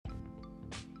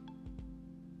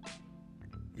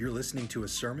You're listening to a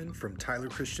sermon from Tyler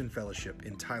Christian Fellowship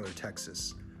in Tyler,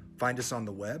 Texas. Find us on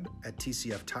the web at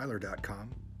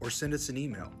tcftyler.com or send us an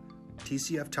email,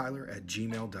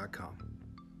 tcftyler@gmail.com.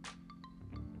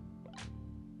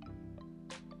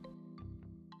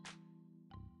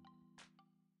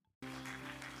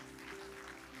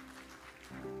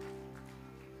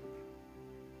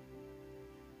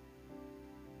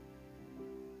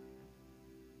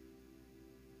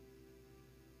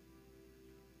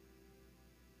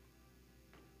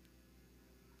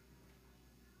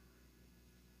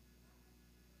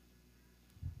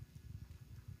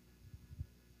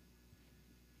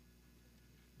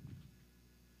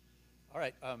 All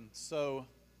right, so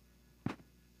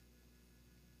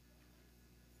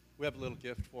we have a little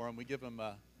gift for them. We give them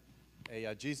a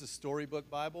Jesus Storybook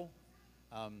Bible.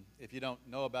 If you don't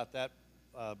know about that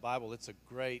Bible, it's a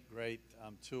great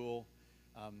tool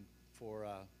for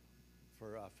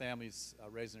families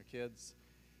raising their kids,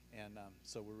 and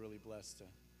so we're really blessed to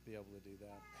be able to do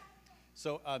that.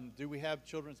 So do we have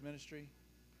children's ministry?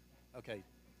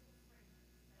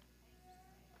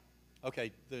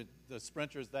 Okay, the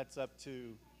sprinters, that's up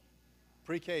to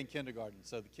pre-K and kindergarten,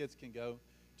 so the kids can go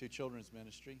to children's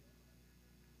ministry.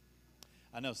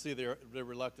 I know, see, they're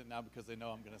reluctant now because they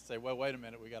know I'm going to say, well, wait a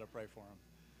minute, we got to pray for them.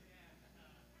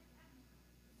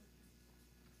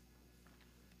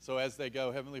 So as they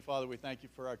go, Heavenly Father, we thank you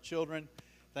for our children.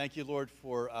 Thank you, Lord,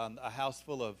 for a house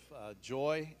full of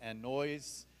joy and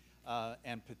noise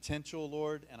and potential,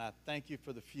 Lord, and I thank you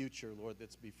for the future, Lord,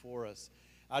 that's before us.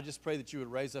 I just pray that you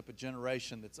would raise up a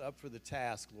generation that's up for the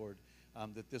task, Lord,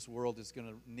 that this world is going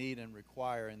to need and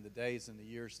require in the days and the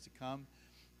years to come.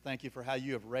 Thank you for how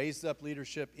you have raised up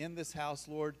leadership in this house,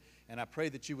 Lord, and I pray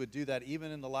that you would do that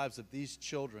even in the lives of these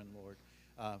children, Lord,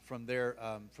 from their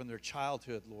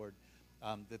childhood, Lord,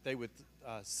 that they would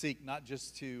seek not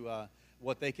just to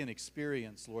what they can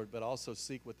experience, Lord, but also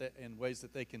seek in ways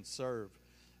that they can serve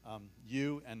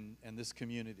you and this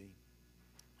community.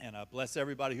 And bless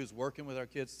everybody who's working with our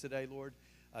kids today, Lord.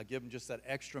 Give them just that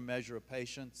extra measure of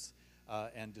patience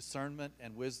and discernment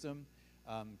and wisdom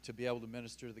to be able to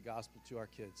minister the gospel to our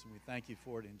kids. And we thank you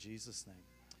for it in Jesus' name.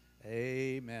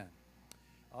 Amen.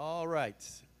 All right.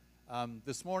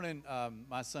 This morning,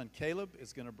 my son Caleb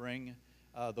is going to bring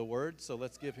the word. So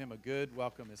let's give him a good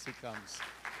welcome as he comes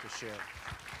to share.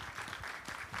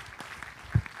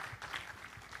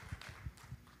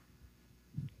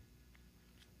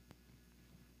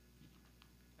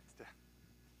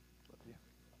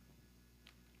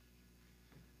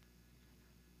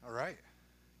 All right.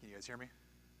 Can you guys hear me? Yes.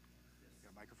 You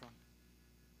got a microphone?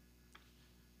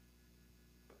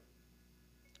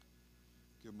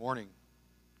 Good morning.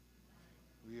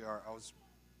 I was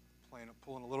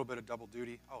pulling a little bit of double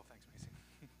duty. Oh, thanks, Macy.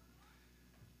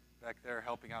 Back there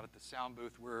helping out at the sound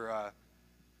booth. We're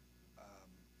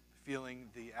feeling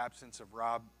the absence of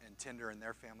Rob and Tinder and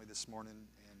their family this morning,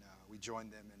 and we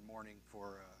joined them in mourning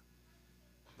for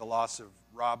the loss of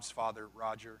Rob's father,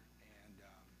 Roger.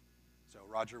 So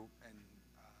Roger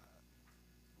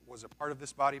was a part of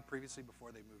this body previously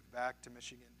before they moved back to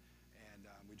Michigan, and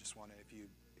we just want to, if you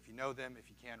know them, if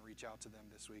you can, reach out to them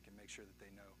this week and make sure that they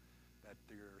know that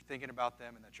you're thinking about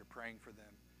them and that you're praying for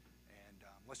them. And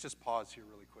let's just pause here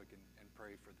really quick and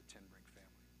pray for the Tinbrink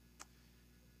family.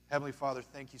 Heavenly Father,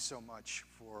 thank you so much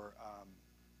for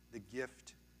the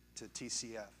gift to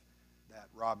TCF that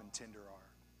Rob and Tinder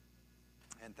are,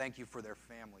 and thank you for their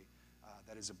family.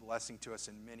 That is a blessing to us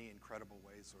in many incredible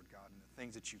ways, Lord God, and the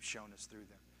things that you've shown us through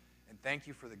them. And thank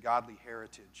you for the godly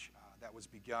heritage that was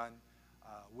begun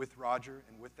with Roger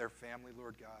and with their family,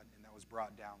 Lord God, and that was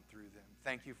brought down through them.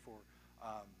 Thank you for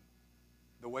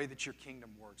the way that your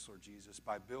kingdom works, Lord Jesus,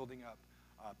 by building up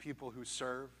people who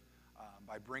serve,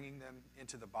 by bringing them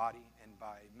into the body, and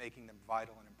by making them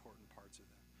vital and important parts of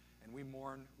them. And we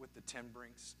mourn with the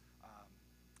Tinbrinks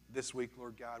this week,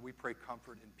 Lord God. We pray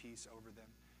comfort and peace over them.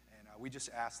 And we just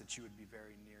ask that you would be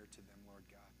very near to them, Lord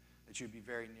God, that you would be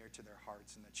very near to their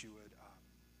hearts, and that you would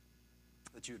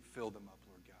fill them up,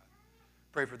 Lord God.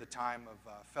 Pray for the time of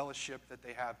fellowship that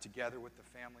they have together with the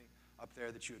family up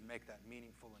there, that you would make that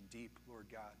meaningful and deep, Lord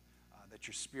God, that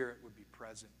your Spirit would be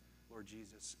present, Lord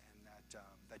Jesus, and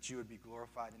that you would be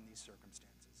glorified in these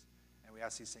circumstances. And we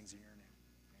ask these things in your name.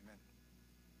 Amen.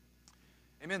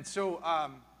 Amen. So,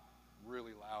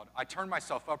 really loud. I turned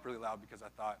myself up really loud because I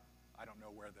thought, I don't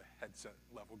know where the headset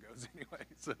level goes anyway,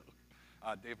 so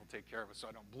Dave will take care of it so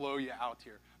I don't blow you out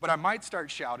here. But I might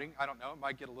start shouting. I don't know. I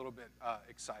might get a little bit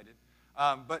excited.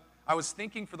 But I was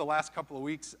thinking for the last couple of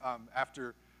weeks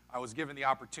after I was given the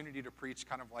opportunity to preach,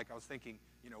 kind of like I was thinking,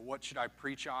 what should I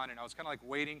preach on? And I was kind of like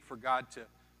waiting for God to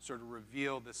sort of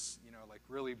reveal this, like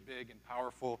really big and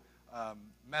powerful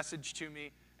message to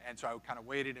me. And so I kind of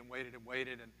waited and waited and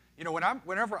waited. And,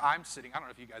 whenever I'm sitting, I don't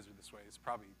know if you guys are this way, it's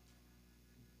probably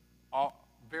all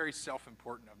very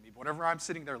self-important of me. But whenever I'm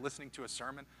sitting there listening to a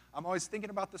sermon, I'm always thinking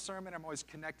about the sermon. I'm always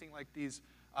connecting like these,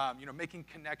 making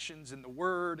connections in the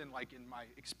Word and like in my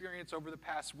experience over the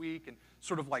past week, and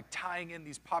sort of like tying in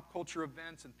these pop culture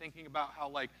events and thinking about how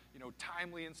like,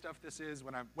 timely and stuff this is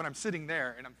when I'm sitting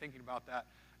there and I'm thinking about that.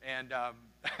 And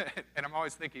and I'm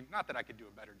always thinking, not that I could do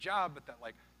a better job, but that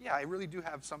like, yeah, I really do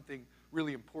have something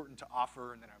really important to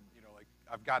offer, and then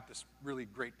I've got this really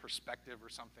great perspective or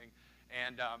something.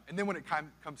 And then when it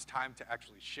comes time to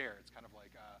actually share, it's kind of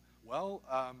like,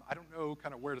 I don't know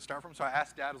kind of where to start from. So I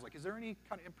asked Dad, I was like, is there any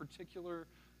kind of in particular,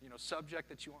 subject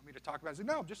that you want me to talk about? He said,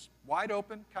 no, just wide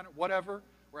open, kind of whatever.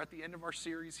 We're at the end of our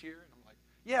series here. And I'm like,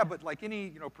 yeah, but like any,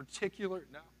 particular,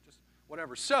 no, just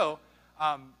whatever. So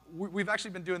we've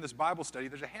actually been doing this Bible study.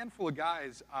 There's a handful of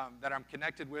guys that I'm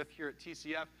connected with here at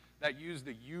TCF that use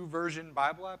the YouVersion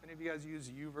Bible app. Any of you guys use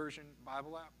YouVersion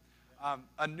Bible app?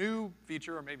 A new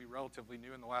feature, or maybe relatively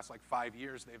new in the last like 5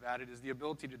 years they've added, is the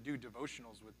ability to do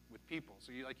devotionals with people.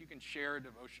 So you can share a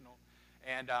devotional,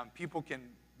 and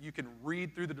you can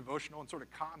read through the devotional and sort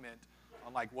of comment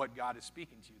on like what God is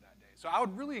speaking to you that day. So I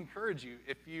would really encourage you,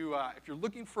 if you're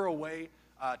looking for a way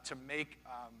to make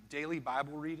daily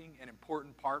Bible reading an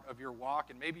important part of your walk,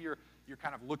 and maybe you're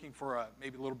kind of looking for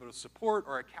maybe a little bit of support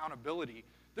or accountability,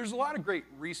 there's a lot of great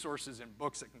resources and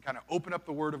books that can kind of open up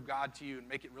the Word of God to you and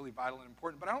make it really vital and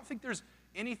important. But I don't think there's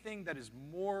anything that is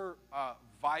more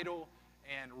vital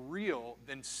and real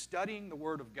than studying the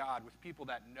Word of God with people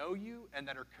that know you and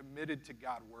that are committed to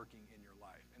God working in your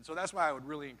life. And so that's why I would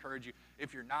really encourage you,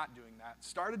 if you're not doing that,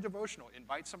 start a devotional.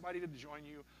 Invite somebody to join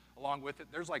you along with it.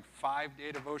 There's like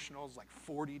 5-day devotionals, like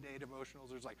 40-day devotionals.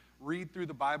 There's like read through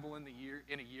the Bible in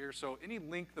a year. So any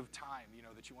length of time,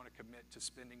 that you want to commit to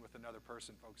spending with another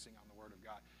person focusing on the Word of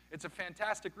God. It's a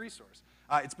fantastic resource.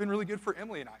 It's been really good for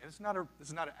Emily and I. This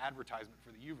is not an advertisement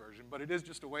for the YouVersion, but it is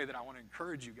just a way that I want to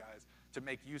encourage you guys to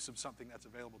make use of something that's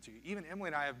available to you. Even Emily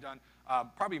and I have done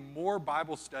probably more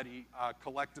Bible study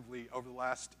collectively over the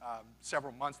last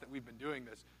several months that we've been doing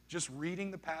this, just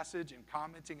reading the passage and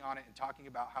commenting on it and talking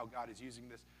about how God is using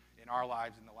this in our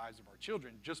lives and the lives of our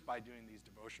children just by doing these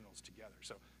devotionals together.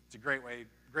 So it's a great way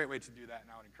to do that, and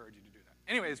I would encourage you to do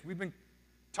that. Anyways, we've been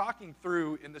talking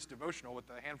through in this devotional with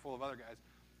a handful of other guys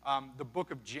the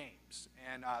book of James.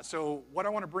 And so what I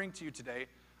want to bring to you today,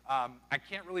 I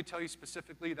can't really tell you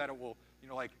specifically that it will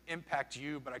impact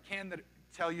you, but I can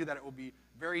tell you that it will be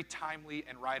very timely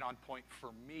and right on point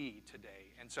for me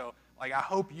today. And so I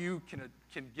hope you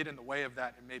can get in the way of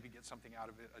that and maybe get something out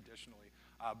of it additionally.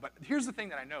 But here's the thing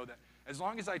that I know, that as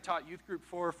long as I taught youth group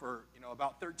 4 for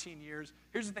about 13 years,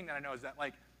 here's the thing that I know is that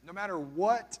no matter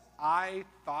what I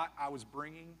thought I was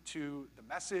bringing to the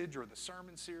message or the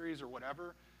sermon series or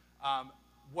whatever,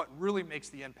 what really makes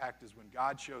the impact is when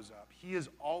God shows up. He is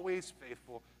always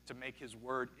faithful to make his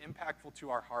word impactful to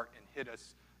our heart and hit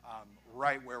us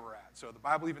right where we're at. So the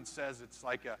Bible even says it's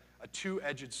like a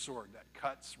two-edged sword that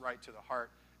cuts right to the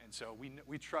heart. And so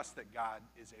we trust that God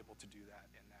is able to do that,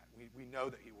 and that we know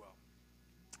that he will.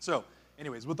 So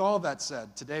anyways, with all of that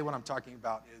said, today what I'm talking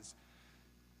about is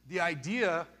the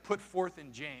idea put forth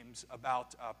in James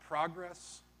about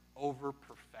progress over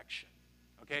perfection,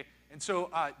 okay? And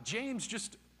so James,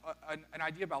 just an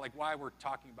idea about why we're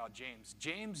talking about James.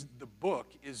 James, the book,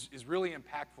 is really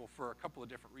impactful for a couple of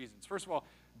different reasons. First of all,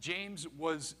 James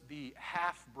was the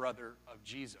half-brother of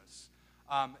Jesus.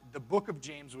 The book of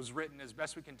James was written, as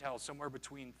best we can tell, somewhere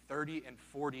between 30 and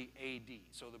 40 AD.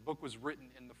 So the book was written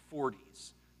in the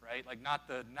 40s, right? Not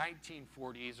the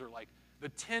 1940s or the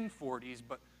 1040s,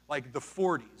 but the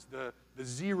 40s, the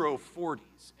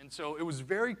 040s. And so it was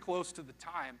very close to the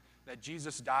time that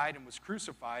Jesus died and was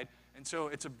crucified. And so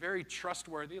it's a very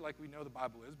trustworthy, like we know the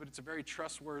Bible is, but it's a very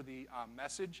trustworthy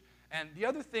message. And the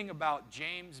other thing about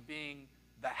James being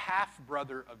the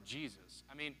half-brother of Jesus,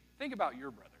 I mean, think about your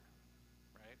brother,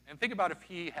 right? And think about if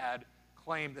he had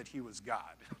claimed that he was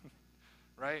God,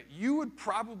 right? You would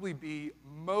probably be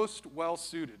most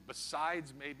well-suited,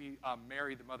 besides maybe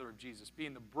Mary, the mother of Jesus,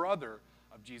 being the brother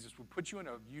of Jesus would put you in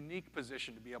a unique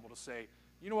position to be able to say,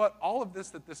 you know what, all of this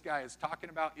that this guy is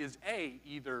talking about is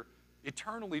either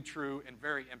eternally true and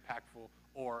very impactful,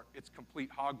 or it's complete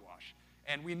hogwash.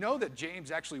 And we know that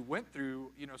James actually went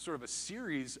through, sort of a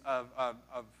series of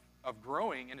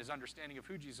growing in his understanding of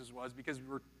who Jesus was, because we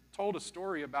were told a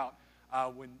story about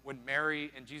when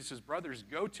Mary and Jesus' brothers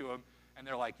go to him, and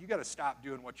they're like, you got to stop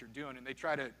doing what you're doing, and they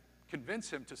try to convince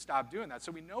him to stop doing that.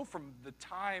 So we know from the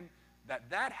time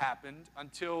that happened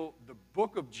until the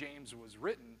book of James was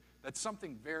written, that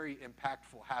something very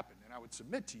impactful happened. And I would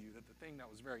submit to you that the thing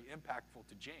that was very impactful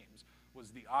to James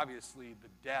was obviously the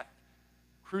death,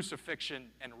 crucifixion,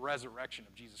 and resurrection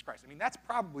of Jesus Christ. I mean, that's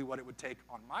probably what it would take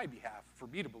on my behalf for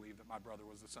me to believe that my brother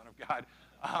was the Son of God.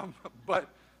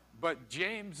 But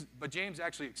James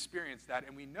actually experienced that,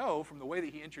 and we know from the way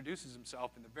that he introduces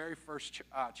himself in the very first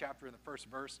chapter, in the first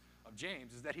verse of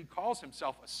James, is that he calls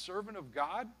himself a servant of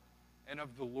God and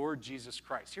of the Lord Jesus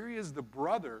Christ. Here he is, the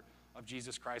brother of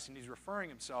Jesus Christ, and he's referring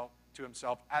to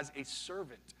himself as a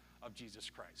servant of Jesus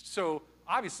Christ. So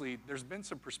obviously, there's been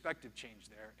some perspective change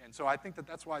there, and so I think that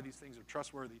that's why these things are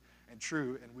trustworthy and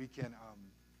true, and we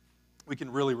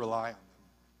can really rely on them.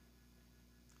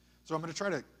 So I'm going to try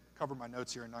to cover my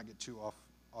notes here and not get too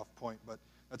off point, but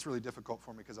that's really difficult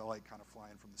for me because I like kind of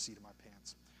flying from the seat of my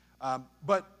pants.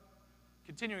 But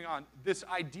continuing on, this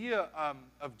idea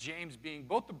of James being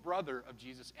both the brother of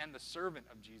Jesus and the servant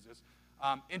of Jesus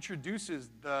introduces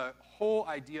the whole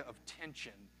idea of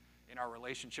tension in our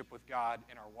relationship with God,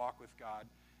 in our walk with God.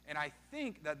 And I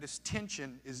think that this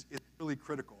tension is really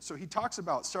critical. So he talks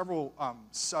about several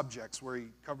subjects where he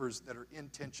covers that are in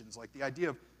tensions, like the idea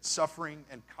of suffering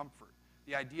and comfort,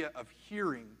 the idea of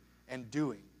hearing and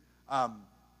doing,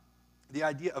 the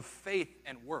idea of faith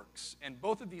and works, and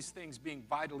both of these things being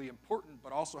vitally important,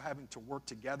 but also having to work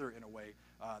together in a way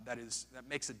that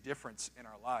makes a difference in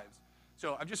our lives.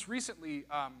 So I've just recently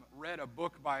read a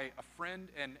book by a friend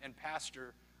and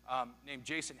pastor named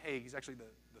Jason Haig. He's actually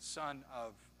the son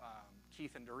of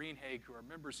Keith and Doreen Haig, who are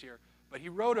members here. But he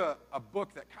wrote a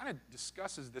book that kind of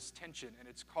discusses this tension, and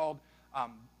it's called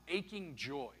Aching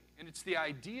Joy. And it's the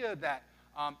idea that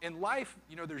in life,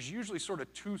 there's usually sort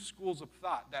of two schools of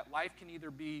thought, that life can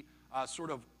either be sort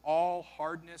of all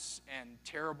hardness and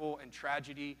terrible and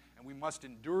tragedy, and we must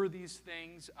endure these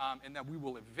things, and that we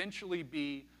will eventually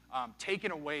be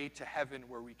taken away to heaven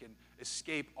where we can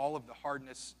escape all of the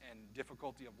hardness and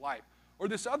difficulty of life. Or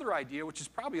this other idea, which is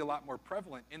probably a lot more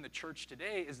prevalent in the church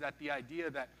today, is that the idea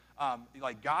that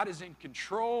like God is in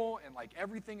control and like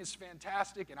everything is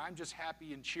fantastic and I'm just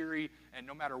happy and cheery, and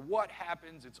no matter what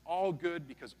happens, it's all good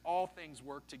because all things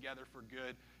work together for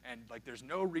good, and like there's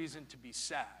no reason to be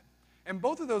sad. And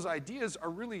both of those ideas are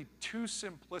really too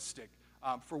simplistic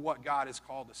for what God has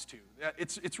called us to.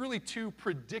 It's really too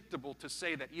predictable to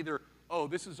say that either, oh,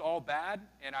 this is all bad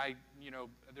and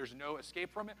there's no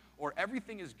escape from it, or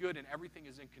everything is good and everything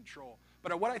is in control.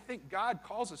 But what I think God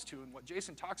calls us to, and what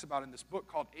Jason talks about in this book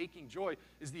called Aching Joy,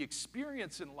 is the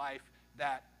experience in life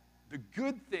that the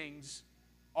good things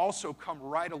also come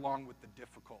right along with the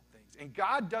difficult things. And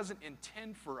God doesn't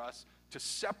intend for us to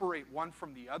separate one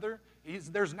from the other.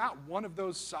 There's not one of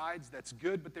those sides that's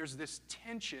good, but there's this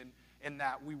tension in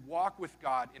that we walk with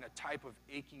God in a type of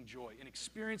aching joy, in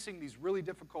experiencing these really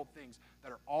difficult things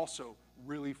that are also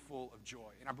really full of joy.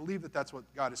 And I believe that that's what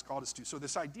God has called us to. So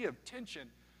this idea of tension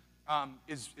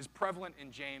is prevalent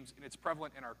in James, and it's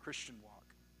prevalent in our Christian walk.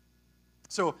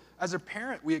 So as a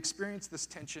parent, we experience this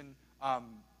tension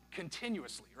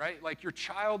continuously, right? Like your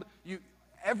child,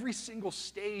 every single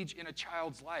stage in a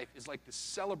child's life is like the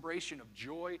celebration of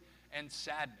joy and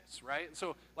sadness, right?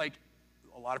 So like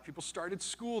a lot of people started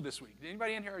school this week. Did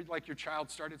anybody in here, like your child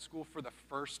started school for the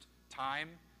first time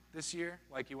this year?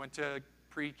 Like you went to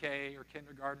pre-K or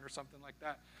kindergarten or something like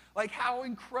that? Like how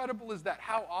incredible is that?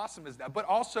 How awesome is that? But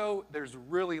also there's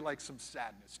really like some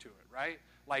sadness to it, right?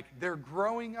 Like they're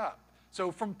growing up. So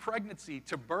from pregnancy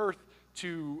to birth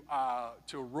to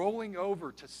rolling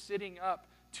over to sitting up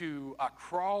to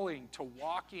crawling to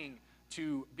walking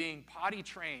to being potty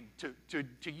trained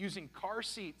to using car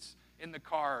seats in the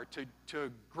car,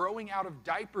 to growing out of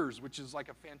diapers, which is like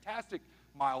a fantastic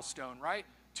milestone, right?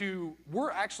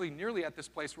 We're actually nearly at this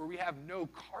place where we have no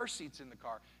car seats in the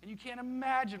car. And you can't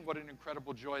imagine what an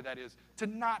incredible joy that is to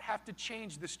not have to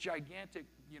change this gigantic,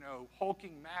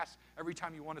 hulking mass every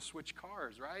time you want to switch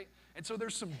cars, right? And so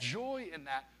there's some joy in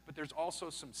that, but there's also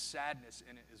some sadness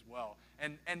in it as well.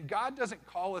 And God doesn't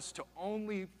call us to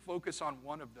only focus on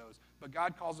one of those, but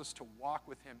God calls us to walk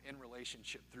with him in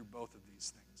relationship through both of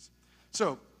these things.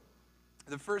 So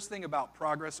the first thing about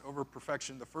progress over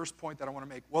perfection, the first point that I want to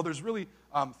make, well, there's really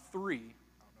three.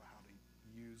 I don't know how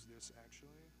to use this, actually.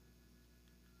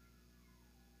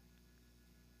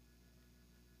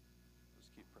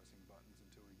 Just keep pressing buttons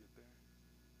until we get there.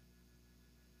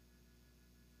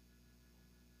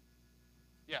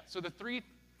 Yeah, so the three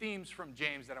themes from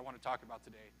James that I want to talk about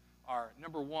today are,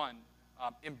 number one,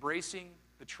 embracing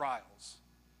the trials.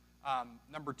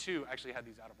 Number two, actually I had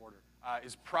these out of order,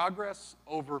 is progress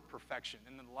over perfection.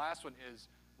 And then the last one is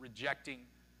rejecting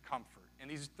comfort.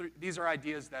 And these are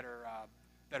ideas that are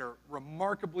that are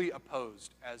remarkably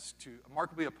opposed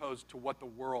to what the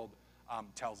world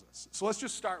tells us. So let's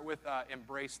just start with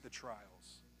embrace the trials.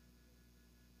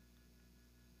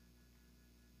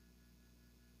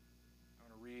 I'm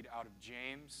going to read out of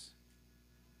James.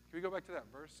 Can we go back to that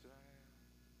verse? I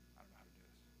don't know how to do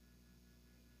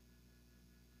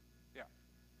this. Yeah.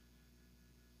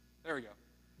 There we go.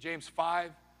 James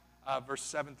 5, verse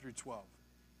 7 through 12.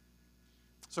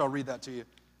 So I'll read that to you.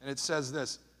 And it says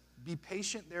this, "Be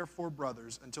patient, therefore,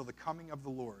 brothers, until the coming of the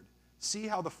Lord. See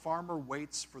how the farmer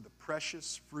waits for the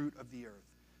precious fruit of the earth,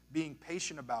 being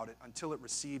patient about it until it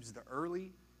receives the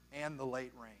early and the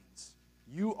late rains.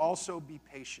 You also be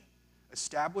patient.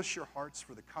 Establish your hearts,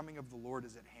 for the coming of the Lord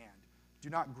is at hand. Do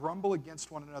not grumble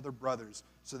against one another, brothers,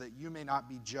 so that you may not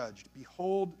be judged.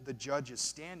 Behold, the judge is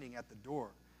standing at the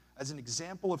door. As an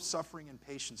example of suffering and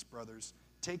patience, brothers,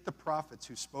 take the prophets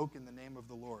who spoke in the name of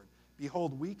the Lord.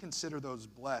 Behold, we consider those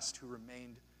blessed who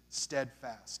remained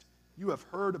steadfast. You have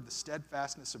heard of the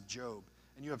steadfastness of Job,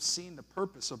 and you have seen the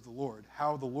purpose of the Lord,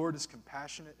 how the Lord is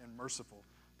compassionate and merciful.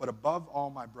 But above all,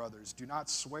 my brothers, do not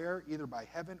swear either by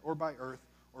heaven or by earth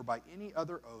or by any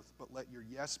other oath, but let your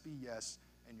yes be yes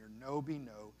and your no be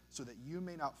no, so that you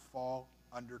may not fall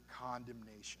under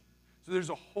condemnation." So there's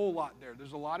a whole lot there.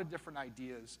 There's a lot of different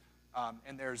ideas,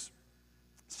 and there's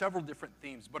several different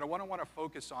themes. But what I want to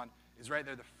focus on is right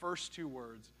there, the first two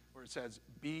words where it says,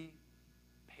 "Be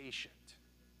patient,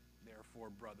 therefore,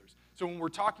 brothers." So when we're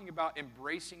talking about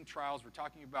embracing trials, we're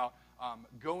talking about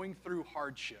going through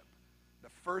hardship, the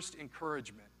first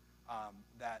encouragement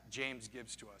that James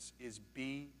gives to us is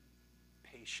be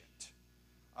patient.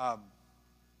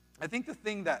 I think the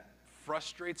thing that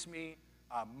frustrates me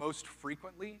most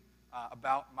frequently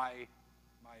about my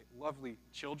lovely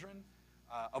children,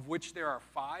 of which there are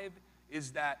 5,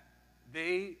 is that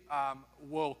they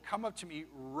will come up to me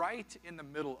right in the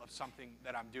middle of something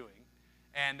that I'm doing,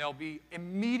 and they'll be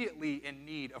immediately in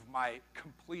need of my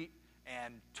complete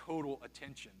and total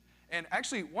attention. And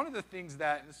actually, one of the things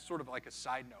that, and this is sort of like a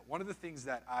side note, one of the things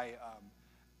that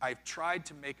I've tried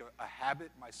to make a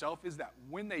habit myself is that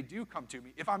when they do come to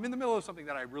me, if I'm in the middle of something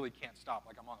that I really can't stop,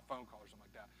 like I'm on a phone call or something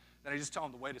like that, then I just tell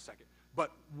them to wait a second.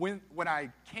 But when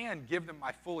I can give them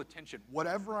my full attention,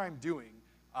 whatever I'm doing,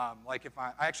 like if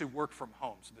I actually work from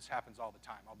home, so this happens all the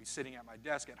time. I'll be sitting at my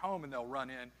desk at home, and they'll run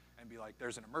in and be like,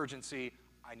 "There's an emergency,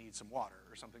 I need some water,"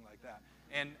 or something like that.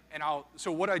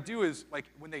 So what I do is, like,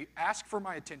 when they ask for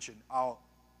my attention,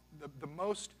 the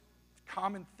most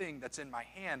common thing that's in my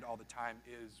hand all the time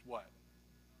is what?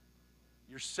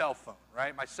 Your cell phone,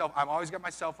 right? I've always got my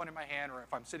cell phone in my hand, or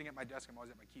if I'm sitting at my desk, I'm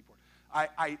always at my keyboard.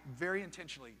 I very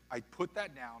intentionally, I put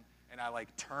that down, and I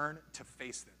like turn to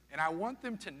face them. And I want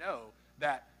them to know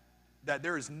that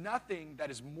there is nothing that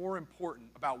is more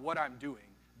important about what I'm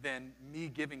doing than me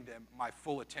giving them my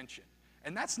full attention.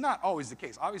 And that's not always the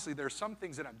case. Obviously, there are some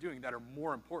things that I'm doing that are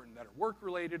more important, that are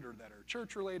work-related or that are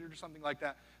church-related or something like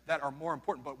that, that are more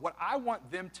important. But what I want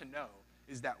them to know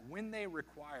is that when they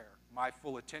require my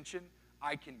full attention,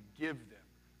 I can give them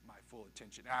my full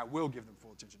attention. And I will give them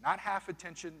full attention. Not half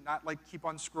attention, not like keep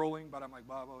on scrolling, but I'm like,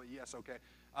 blah, blah, blah, yes, okay.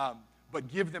 But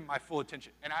give them my full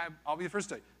attention. And I'll be the first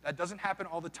to tell you, that doesn't happen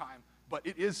all the time, but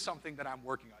it is something that I'm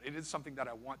working on. It is something that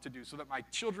I want to do so that my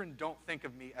children don't think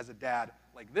of me as a dad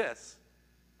like this,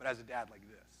 but as a dad like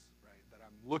this, right? That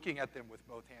I'm looking at them with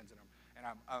both hands, and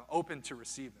I'm open to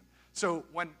receive them. So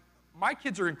when my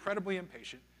kids are incredibly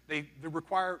impatient, they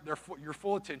require your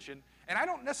full attention, and I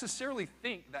don't necessarily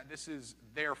think that this is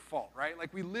their fault, right?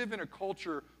 Like, we live in a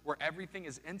culture where everything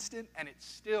is instant, and it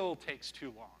still takes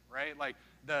too long, right? Like,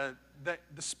 the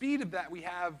speed of that we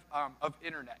have of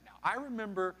internet now. I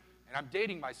remember, and I'm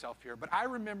dating myself here, but I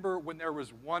remember when there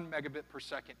was 1 megabit per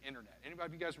second internet. Anybody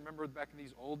of you guys remember back in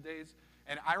these old days?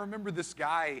 And I remember this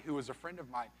guy who was a friend of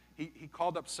mine. He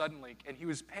called up Suddenlink, and he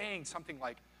was paying something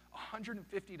like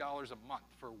 $150 a month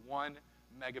for 1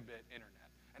 megabit internet.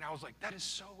 And I was like, that is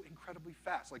so incredibly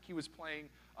fast. Like, he was playing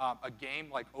a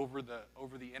game like over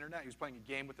the internet. He was playing a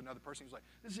game with another person. He was like,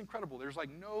 this is incredible. There's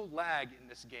like no lag in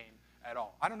this game at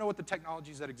all. I don't know what the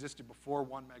technologies that existed before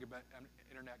 1 megabit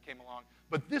internet came along,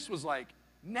 but this was like,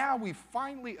 now we've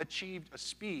finally achieved a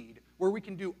speed where we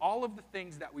can do all of the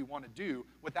things that we want to do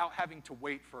without having to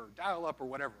wait for dial-up or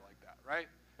whatever like that, right?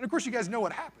 And of course, you guys know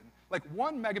what happened. Like,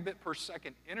 1 megabit per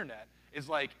second internet is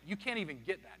like, you can't even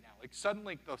get that now. Like,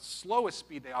 Suddenlink, the slowest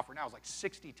speed they offer now is like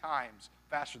 60 times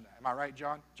faster than that. Am I right,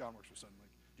 John? John works for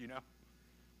Suddenlink. Do you know?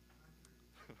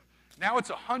 Now it's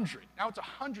 100. Now it's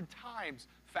 100 times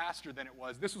faster than it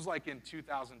was. This was like in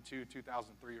 2002,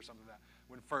 2003 or something like that,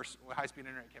 when high-speed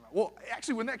internet came out. Well,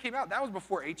 actually, when that came out, that was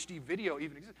before HD video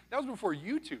even existed. That was before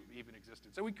YouTube even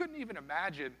existed. So we couldn't even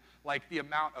imagine like the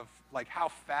amount of like how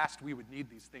fast we would need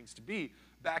these things to be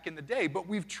back in the day. But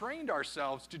we've trained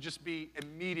ourselves to just be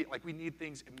immediate. Like we need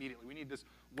things immediately. We need this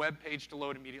web page to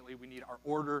load immediately. We need our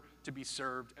order to be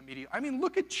served immediately. I mean,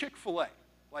 look at Chick-fil-A,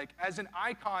 like as an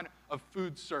icon of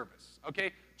food service.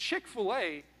 Okay,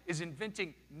 Chick-fil-A is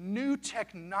inventing new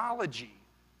technology.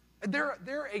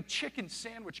 They're a chicken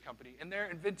sandwich company, and they're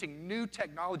inventing new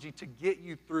technology to get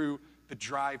you through the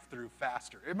drive-through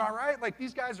faster. Am I right? Like,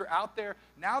 these guys are out there.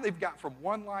 Now they've got from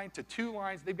 1 line to 2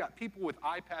 lines. They've got people with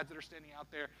iPads that are standing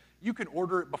out there. You can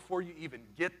order it before you even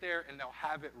get there, and they'll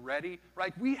have it ready.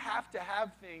 Like, we have to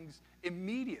have things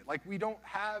immediate. Like, we don't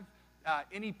have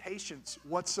any patience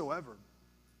whatsoever.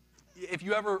 If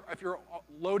you're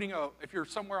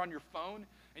somewhere on your phone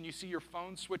and you see your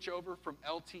phone switch over from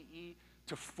LTE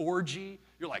to 4G,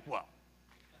 you're like, well,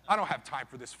 I don't have time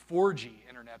for this 4G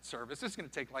internet service. It's going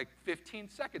to take like 15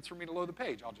 seconds for me to load the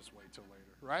page. I'll just wait till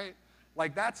later, right?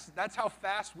 Like that's how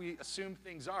fast we assume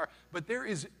things are. But there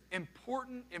is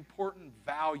important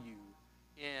value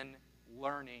in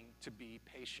learning to be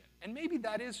patient. And maybe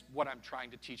that is what I'm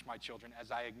trying to teach my children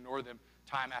as I ignore them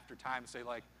time after time and say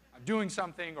like, I'm doing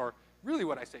something, or really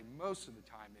what I say most of the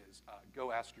time is,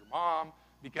 go ask your mom,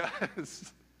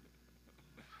 because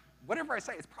whatever I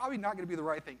say, it's probably not going to be the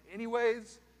right thing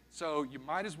anyways, so you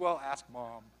might as well ask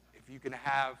mom if you can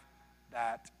have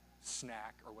that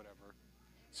snack or whatever.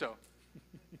 So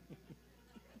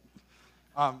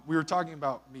we were talking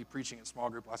about me preaching in small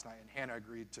group last night, and Hannah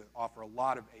agreed to offer a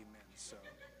lot of amens. So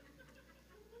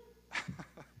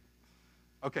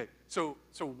okay, so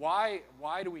why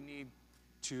do we need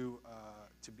to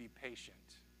be patient?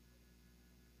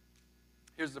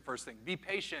 Here's the first thing. Be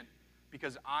patient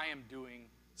because I am doing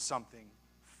something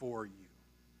for you.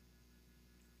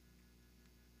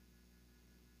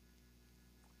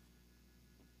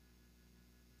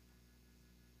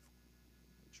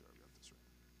 Make sure I've got this right.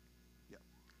 Yeah.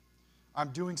 I'm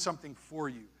doing something for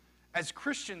you. As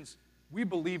Christians, we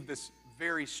believe this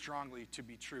very strongly to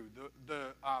be true.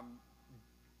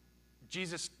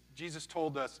 Jesus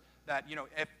told us that,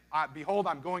 behold,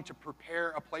 I'm going to prepare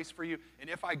a place for you, and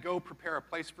if I go prepare a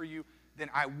place for you, then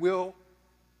I will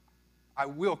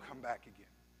come back again.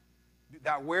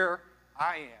 That where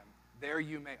I am, there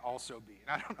you may also be. And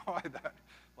I don't know why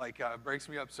that breaks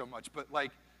me up so much, but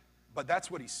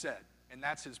that's what he said, and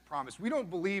that's his promise. We don't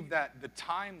believe that the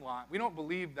timeline, we don't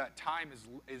believe that time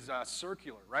is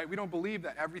circular, right? We don't believe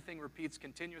that everything repeats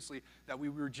continuously, that we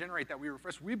regenerate, that we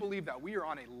refresh. We believe that we are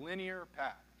on a linear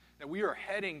path, that we are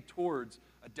heading towards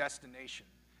a destination.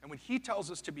 And when he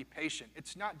tells us to be patient,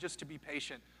 it's not just to be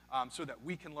patient so that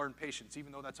we can learn patience,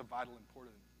 even though that's a vital,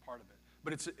 important part of it.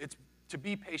 But it's to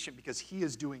be patient because he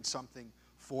is doing something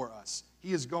for us.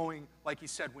 He is going, like he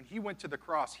said, when he went to the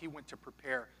cross, he went to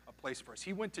prepare a place for us.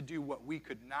 He went to do what we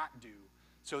could not do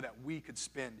so that we could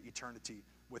spend eternity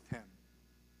with him.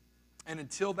 And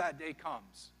until that day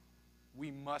comes,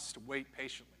 we must wait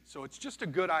patiently. So it's just a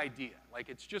good idea.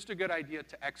 It's just a good idea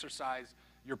to exercise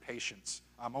your patience.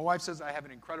 My wife says I have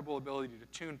an incredible ability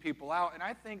to tune people out, and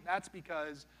I think that's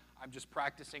because I'm just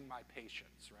practicing my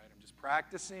patience, right? I'm just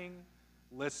practicing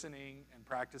listening and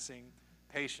practicing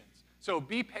patience. So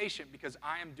be patient because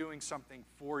I am doing something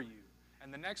for you.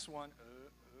 And the next one,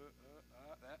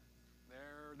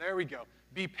 there we go.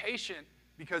 Be patient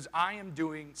because I am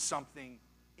doing something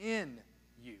in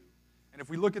you. And if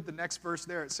we look at the next verse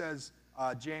there, it says,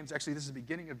 James, actually this is the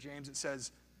beginning of James, it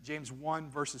says, James 1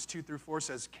 verses 2 through 4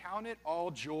 says, "Count it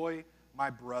all joy, my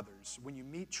brothers, when you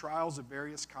meet trials of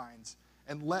various kinds,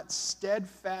 and let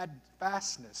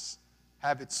steadfastness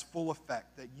have its full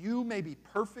effect, that you may be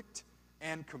perfect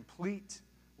and complete,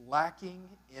 lacking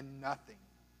in nothing.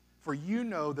 For you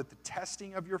know that the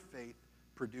testing of your faith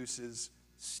produces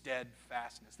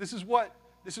steadfastness." This is what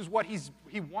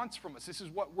he wants from us. This is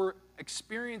what we're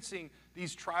experiencing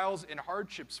these trials and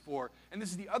hardships for. And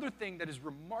this is the other thing that is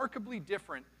remarkably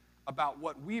different about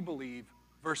what we believe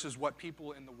versus what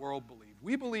people in the world believe.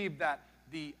 We believe that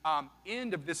the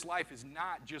end of this life is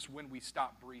not just when we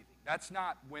stop breathing. That's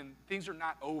not when things are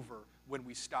not over when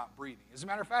we stop breathing. As a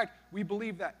matter of fact, we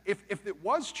believe that if it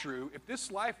was true, if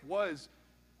this life was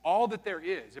all that there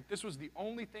is, if this was the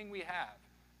only thing we have,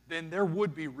 then there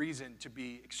would be reason to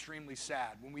be extremely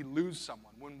sad when we lose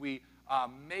someone, when we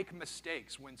make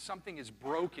mistakes, when something is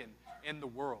broken in the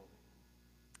world.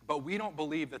 But we don't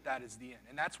believe that that is the end.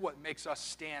 And that's what makes us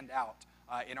stand out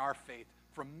in our faith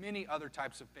from many other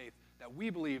types of faith, that we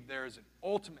believe there is an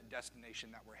ultimate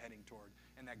destination that we're heading toward.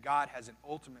 and that God has an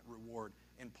ultimate reward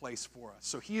in place for us.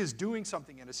 So he is doing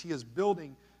something in us. He is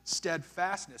building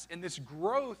steadfastness. And this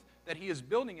growth that he is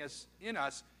building in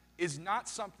us is not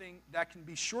something that can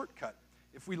be shortcut.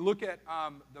 If we look at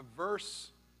the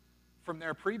verse from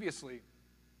there previously,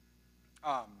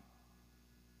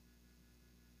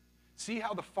 see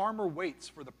how the farmer waits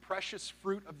for the precious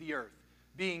fruit of the earth,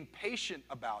 being patient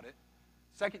about it,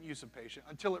 second use of patient,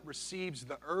 until it receives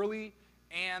the early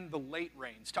and the late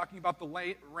rains. Talking about the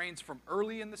late rains from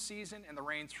early in the season and the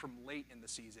rains from late in the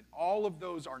season. All of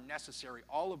those are necessary.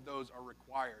 All of those are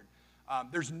required.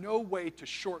 There's no way to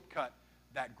shortcut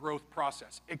that growth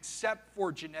process except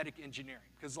for genetic engineering.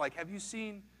 Because, like, have you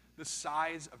seen the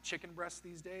size of chicken breasts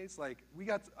these days? Like, we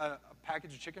got a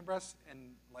package of chicken breasts, and,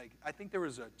 like, I think there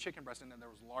was a chicken breast, and then there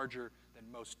was larger than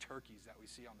most turkeys that we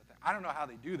see on the thing. I don't know how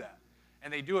they do that.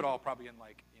 And they do it all probably in,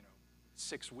 like,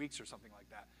 6 weeks or something like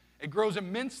that. It grows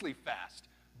immensely fast.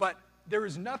 But there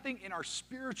is nothing in our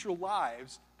spiritual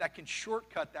lives that can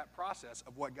shortcut that process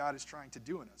of what God is trying to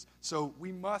do in us. So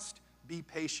we must be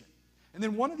patient. And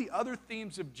then one of the other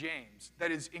themes of James that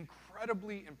is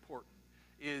incredibly important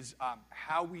is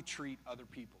how we treat other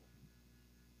people.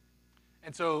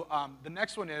 And so the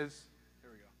next one is, here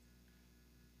we go.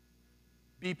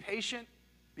 Be patient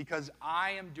because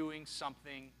I am doing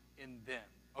something in them.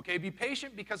 Okay, be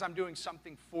patient because I'm doing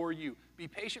something for you. Be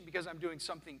patient because I'm doing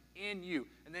something in you.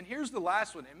 And then here's the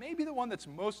last one. It may be the one that's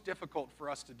most difficult for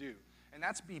us to do. And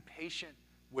that's be patient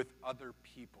with other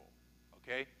people.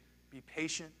 Okay? Be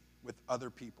patient with other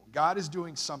people. God is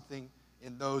doing something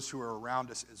in those who are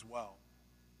around us as well.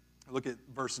 Look at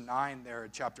verse 9 there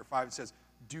in chapter 5. It says,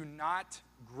 do not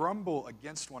grumble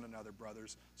against one another,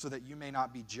 brothers, so that you may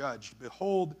not be judged.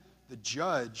 Behold, the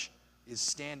judge is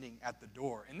standing at the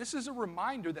door. And this is a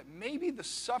reminder that maybe the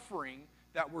suffering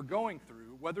that we're going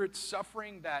through, whether it's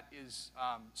suffering that is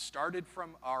started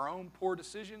from our own poor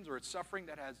decisions, or it's suffering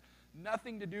that has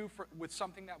nothing to do with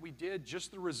something that we did,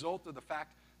 just the result of the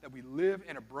fact that we live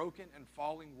in a broken and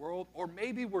falling world, or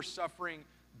maybe we're suffering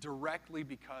directly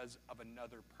because of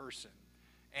another person.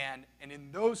 And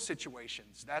in those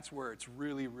situations, that's where it's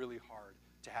really, really hard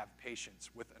to have patience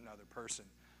with another person.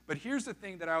 But here's the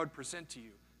thing that I would present to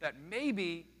you, that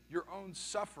maybe your own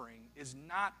suffering is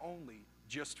not only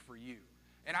just for you.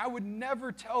 And I would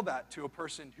never tell that to a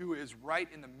person who is right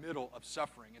in the middle of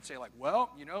suffering and say, like, well,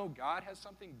 God has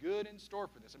something good in store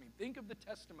for this. I mean, think of the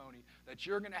testimony that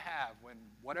you're going to have when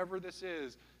whatever this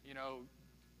is,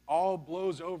 all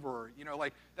blows over.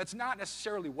 That's not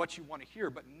necessarily what you want to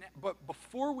hear. But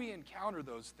before we encounter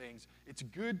those things, it's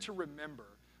good to remember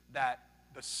that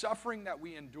the suffering that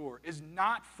we endure is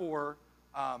not for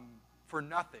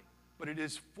nothing, but it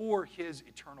is for his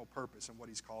eternal purpose and what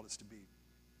he's called us to be.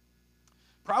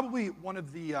 Probably one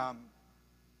of the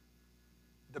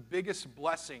biggest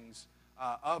blessings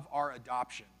of our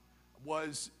adoption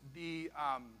was the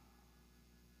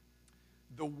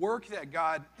work that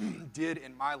God did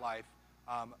in my life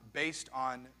based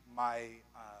on my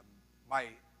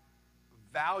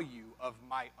value of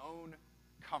my own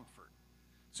comfort.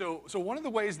 So one of the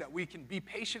ways that we can be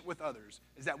patient with others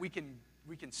is that we can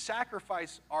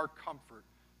sacrifice our comfort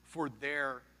for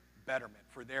their betterment,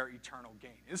 for their eternal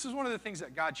gain. This is one of the things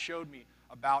that God showed me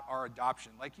about our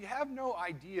adoption. Like, you have no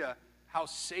idea how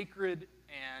sacred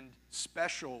and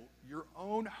special your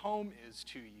own home is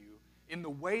to you in the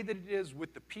way that it is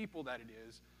with the people that it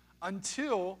is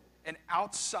until an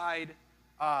outside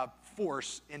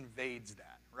force invades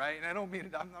that, right? And I don't mean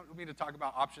to talk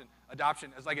about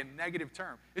adoption as like a negative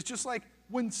term. It's just like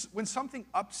when something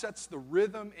upsets the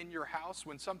rhythm in your house,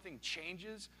 when something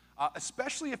changes,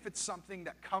 especially if it's something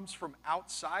that comes from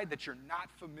outside that you're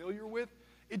not familiar with,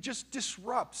 it just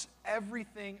disrupts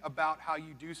everything about how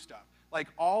you do stuff. Like,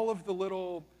 all of the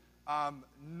little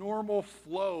normal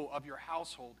flow of your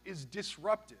household is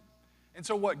disrupted. And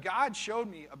so what God showed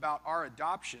me about our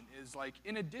adoption is, like,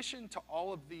 in addition to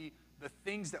all of the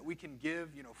things that we can give,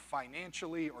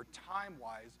 financially or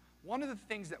time-wise, one of the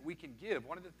things that we can give,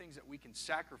 one of the things that we can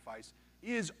sacrifice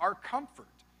is our comfort.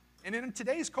 And in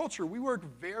today's culture, we work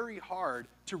very hard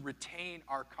to retain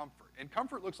our comfort. And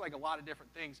comfort looks like a lot of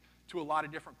different things to a lot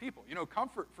of different people.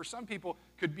 Comfort for some people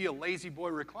could be a lazy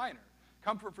boy recliner.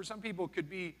 Comfort for some people could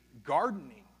be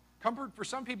gardening. Comfort for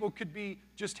some people could be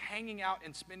just hanging out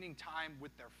and spending time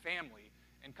with their family.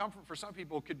 And comfort for some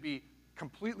people could be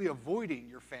completely avoiding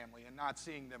your family and not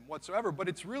seeing them whatsoever. But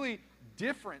it's really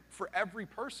different for every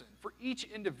person. For each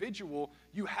individual,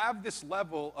 you have this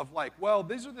level of like, well,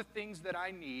 these are the things that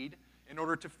I need in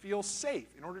order to feel safe,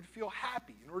 in order to feel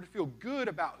happy, in order to feel good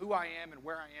about who I am and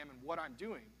where I am and what I'm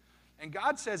doing. And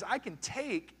God says, I can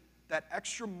take that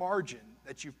extra margin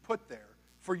that you've put there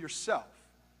for yourself.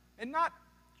 And not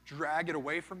drag it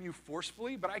away from you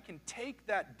forcefully, but I can take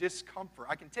that discomfort,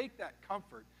 I can take that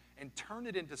comfort and turn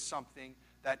it into something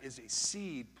that is a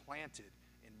seed planted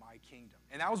in my kingdom.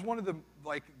 And that was one of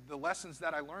the lessons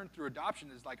that I learned through adoption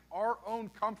is like our own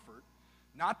comfort.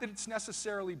 Not that it's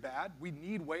necessarily bad. We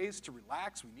need ways to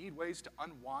relax. We need ways to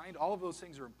unwind. All of those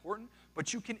things are important.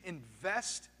 But you can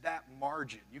invest that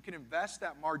margin. You can invest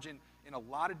that margin in a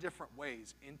lot of different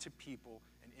ways into people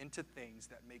and into things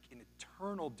that make an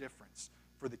eternal difference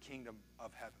for the kingdom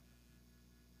of heaven.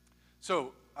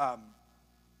 So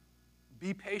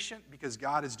be patient because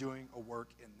God is doing a work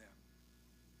in them.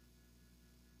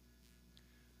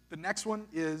 The next one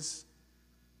is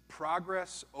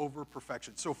progress over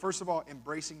perfection. So first of all,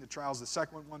 embracing the trials. The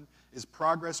second one is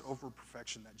progress over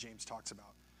perfection that James talks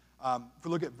about. If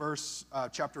we look at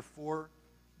chapter 4,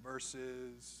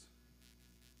 verses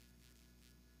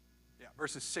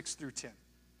 6 through 10.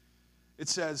 It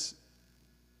says,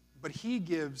 but he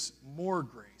gives more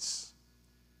grace.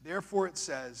 Therefore it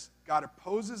says, God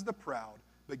opposes the proud,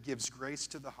 but gives grace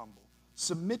to the humble.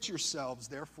 Submit yourselves,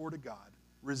 therefore, to God.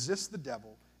 Resist the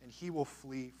devil, and he will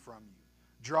flee from you.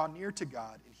 Draw near to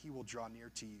God, and he will draw near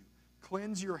to you.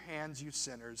 Cleanse your hands, you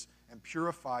sinners, and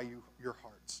purify your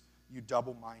hearts, you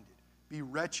double-minded. Be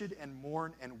wretched and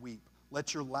mourn and weep.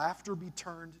 Let your laughter be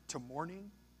turned to mourning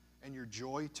and your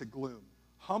joy to gloom.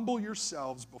 Humble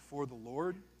yourselves before the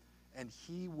Lord, and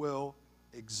he will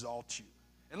exalt you.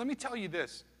 And let me tell you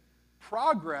this,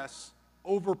 progress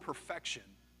over perfection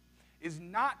is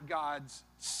not God's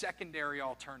secondary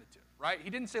alternative, right? He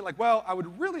didn't say like, well, I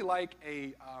would really like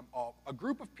a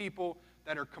group of people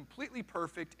that are completely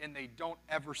perfect and they don't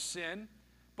ever sin,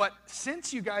 but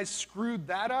since you guys screwed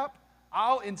that up,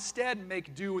 I'll instead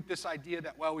make do with this idea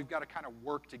that, well, we've got to kind of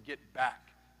work to get back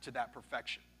to that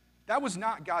perfection. That was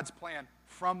not God's plan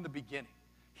from the beginning.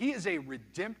 He is a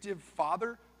redemptive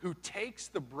Father who takes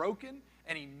the broken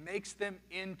and he makes them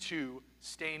into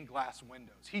stained glass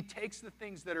windows. He takes the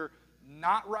things that are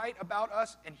not right about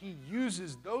us and he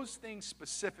uses those things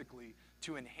specifically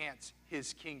to enhance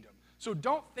his kingdom. So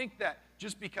don't think that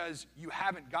just because you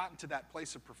haven't gotten to that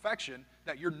place of perfection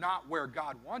that you're not where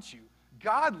God wants you.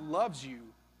 God loves you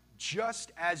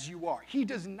just as you are. He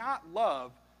does not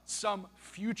love some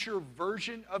future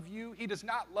version of you. He does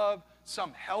not love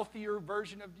some healthier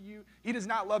version of you. He does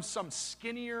not love some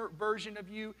skinnier version of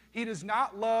you. He does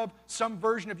not love some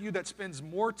version of you that spends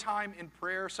more time in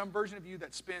prayer, some version of you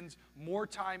that spends more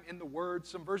time in the Word,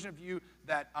 some version of you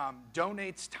that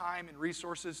donates time and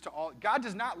resources to all. God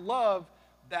does not love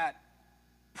that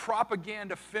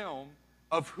propaganda film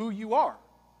of who you are.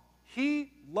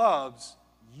 He loves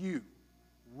you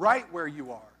right where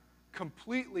you are,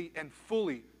 completely and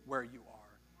fully where you are.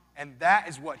 And that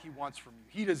is what he wants from you.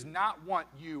 He does not want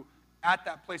you at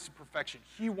that place of perfection.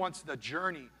 He wants the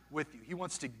journey with you. He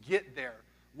wants to get there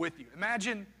with you.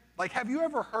 Imagine, like, have you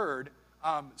ever heard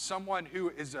someone who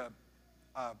is a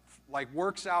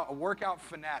workout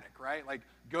fanatic, right? Like,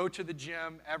 go to the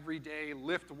gym every day,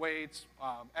 lift weights,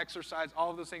 exercise,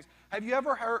 all of those things. Have you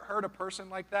ever heard a person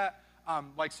like that,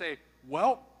 say,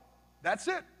 well, that's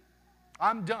it.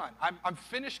 I'm done. I'm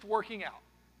finished working out.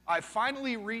 I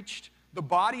finally reached the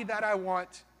body that I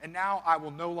want, and now I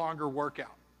will no longer work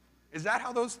out. Is that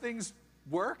how those things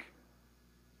work?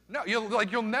 No,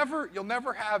 you'll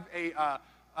never have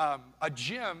a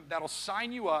gym that'll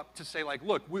sign you up to say like,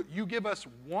 look, you give us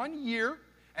 1 year,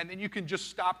 and then you can just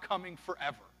stop coming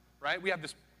forever, right? We have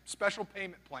this special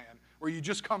payment plan where you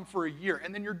just come for a year,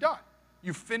 and then you're done.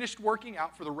 You've finished working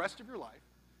out for the rest of your life.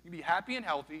 You can be happy and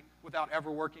healthy without ever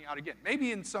working out again.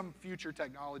 Maybe in some future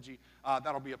technology,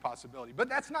 that'll be a possibility. But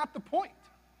that's not the point.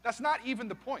 That's not even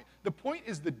the point. The point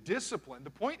is the discipline. The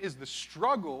point is the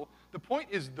struggle. The point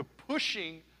is the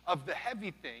pushing of the heavy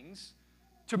things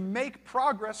to make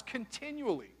progress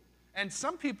continually. And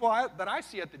some people that I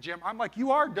see at the gym, I'm like, you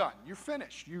are done. You're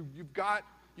finished.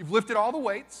 You've lifted all the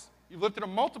weights. You've lifted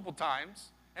them multiple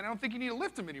times, and I don't think you need to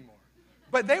lift them anymore.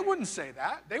 But they wouldn't say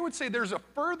that. They would say there's a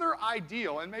further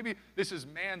ideal, and maybe this is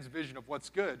man's vision of what's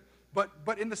good.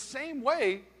 But in the same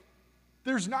way,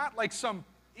 there's not like some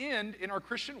end in our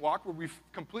Christian walk where we've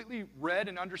completely read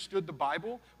and understood the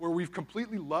Bible, where we've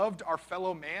completely loved our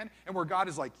fellow man, and where God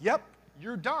is like, yep,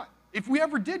 you're done. If we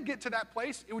ever did get to that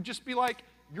place, it would just be like,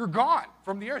 you're gone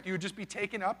from the earth. You would just be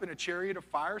taken up in a chariot of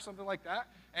fire, something like that.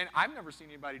 And I've never seen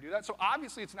anybody do that. So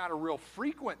obviously it's not a real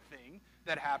frequent thing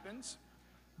that happens.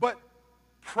 But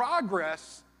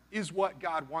progress is what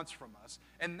God wants from us.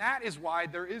 And that is why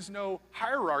there is no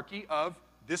hierarchy of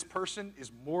this person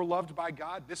is more loved by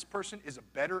God, this person is a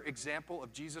better example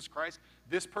of Jesus Christ,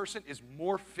 this person is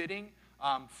more fitting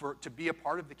to be a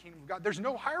part of the kingdom of God. There's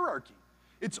no hierarchy.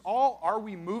 It's all, are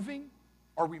we moving?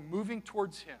 Are we moving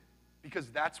towards him? Because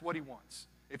that's what he wants.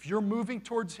 If you're moving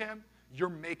towards him, you're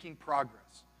making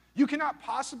progress. You cannot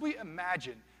possibly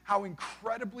imagine how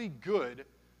incredibly good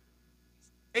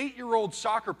 8-year-old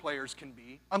soccer players can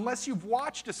be unless you've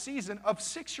watched a season of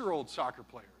 6-year-old soccer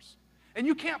players. And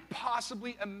you can't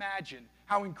possibly imagine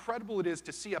how incredible it is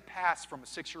to see a pass from a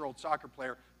 6-year-old soccer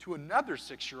player to another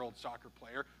 6-year-old soccer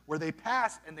player where they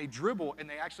pass and they dribble and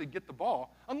they actually get the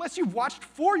ball unless you've watched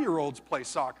 4-year-olds play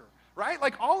soccer, right?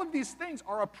 Like all of these things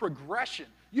are a progression.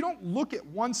 You don't look at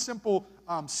one simple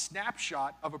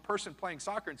snapshot of a person playing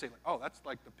soccer and say, like, oh, that's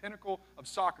like the pinnacle of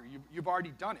soccer. You've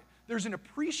already done it. There's an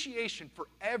appreciation for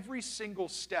every single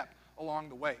step along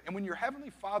the way. And when your Heavenly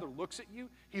Father looks at you,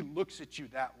 he looks at you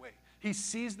that way. He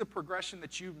sees the progression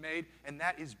that you've made, and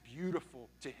that is beautiful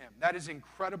to him. That is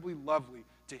incredibly lovely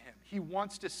to him. He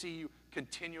wants to see you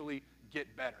continually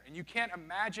get better. And you can't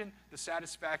imagine the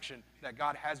satisfaction that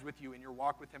God has with you in your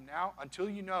walk with him now until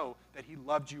you know that he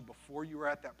loved you before you were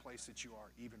at that place that you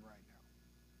are, even right now.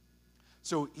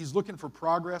 So he's looking for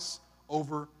progress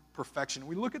over perfection.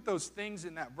 We look at those things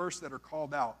in that verse that are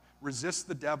called out. Resist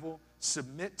the devil,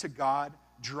 submit to God,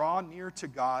 draw near to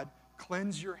God,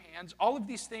 cleanse your hands. All of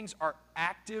these things are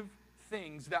active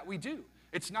things that we do.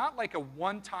 It's not like a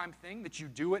one-time thing that you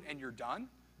do it and you're done.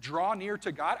 Draw near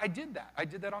to God. I did that. I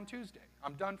did that on Tuesday.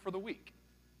 I'm done for the week.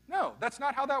 No, that's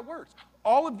not how that works.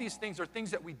 All of these things are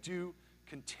things that we do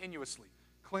continuously.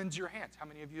 Cleanse your hands. How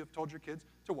many of you have told your kids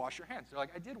to wash your hands? They're like,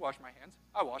 I did wash my hands.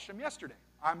 I washed them yesterday.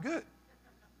 I'm good.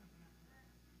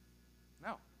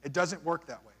 No, it doesn't work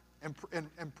that way.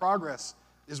 And progress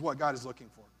is what God is looking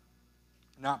for,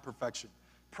 not perfection.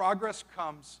 Progress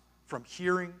comes from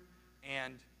hearing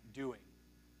and doing.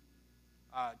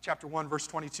 Chapter 1, verse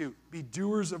 22, be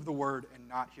doers of the word and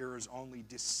not hearers only,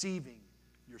 deceiving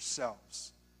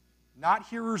yourselves. Not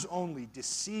hearers only,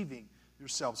 deceiving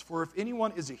yourselves. For if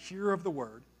anyone is a hearer of the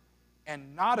word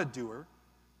and not a doer,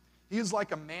 he is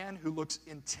like a man who looks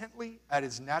intently at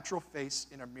his natural face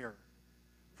in a mirror.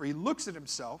 For he looks at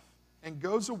himself and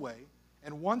goes away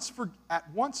and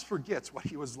at once forgets what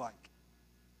he was like.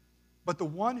 But the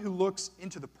one who looks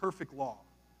into the perfect law,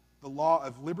 the law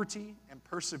of liberty, and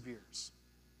perseveres,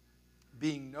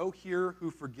 being no hearer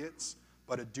who forgets,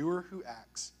 but a doer who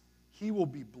acts, he will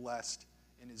be blessed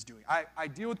in his doing. I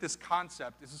deal with this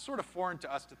concept. This is sort of foreign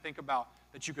to us to think about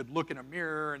that you could look in a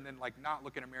mirror and then like not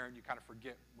look in a mirror and you kind of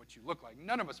forget what you look like.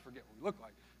 None of us forget what we look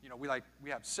like. You know, we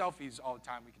have selfies all the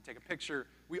time. We can take a picture.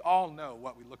 We all know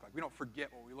what we look like. We don't forget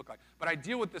what we look like. But I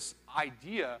deal with this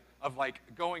idea of like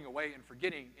going away and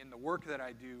forgetting in the work that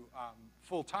I do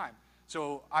full time.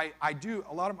 So I do,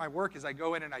 a lot of my work is I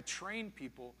go in and I train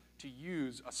people to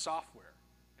use a software.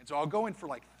 And so I'll go in for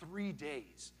like 3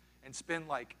 days and spend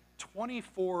like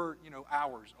 24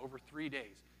 hours over 3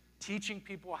 days teaching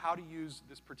people how to use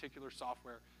this particular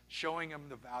software, showing them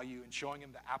the value and showing them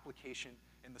the application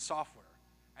in the software.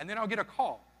 And then I'll get a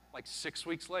call like 6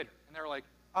 weeks later. And they're like,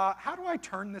 how do I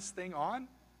turn this thing on?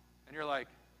 And you're like,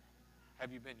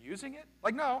 have you been using it?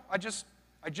 Like, no, I just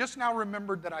now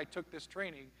remembered that I took this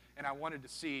training and I wanted to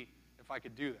see if I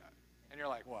could do that. And you're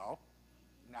like, well,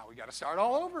 now we got to start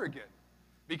all over again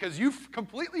because you've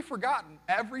completely forgotten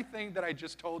everything that I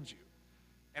just told you.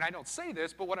 And I don't say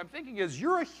this, but what I'm thinking is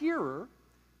you're a hearer,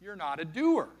 you're not a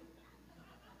doer.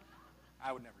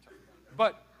 I would never tell you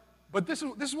that. But this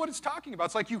is what it's talking about.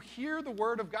 It's like you hear the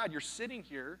word of God. You're sitting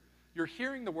here, you're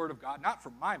hearing the word of God, not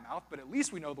from my mouth, but at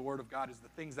least we know the word of God is the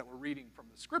things that we're reading from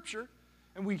the scripture.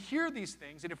 And we hear these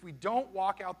things, and if we don't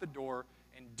walk out the door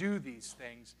and do these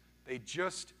things, they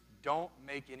just don't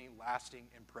make any lasting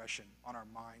impression on our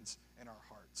minds and our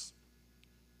hearts.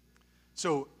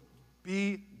 So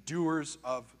be doers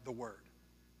of the word.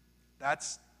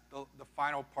 That's the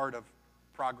final part of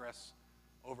progress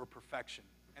over perfection.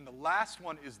 And the last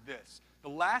one is this. The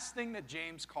last thing that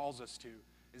James calls us to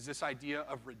is this idea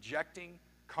of rejecting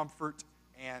comfort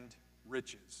and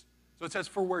riches. So it says,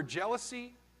 for where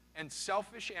jealousy and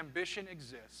selfish ambition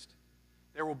exist,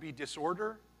 there will be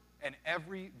disorder and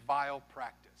every vile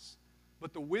practice.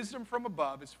 But the wisdom from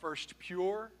above is first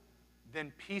pure,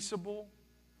 then peaceable,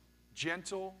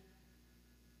 gentle,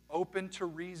 open to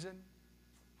reason,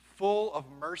 full of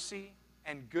mercy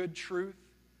and good truth,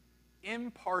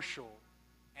 impartial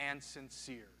and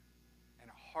sincere. And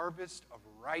a harvest of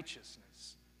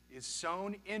righteousness is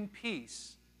sown in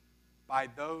peace by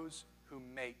those who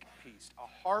make peace. A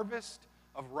harvest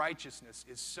of righteousness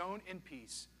is sown in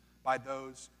peace by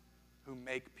those who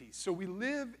make peace. So we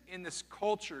live in this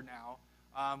culture now,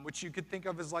 which you could think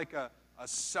of as like a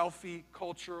selfie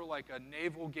culture, like a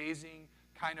navel-gazing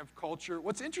kind of culture.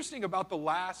 What's interesting about the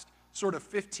last sort of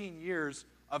 15 years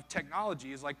of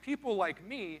technology is like people like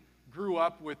me grew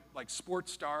up with like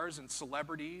sports stars and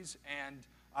celebrities and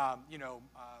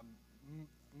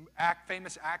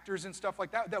famous actors and stuff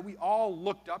like that we all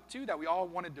looked up to, that we all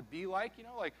wanted to be like,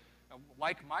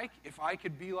 like Mike. If I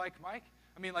could be like Mike.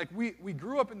 I mean, like we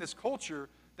grew up in this culture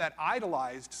that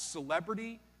idolized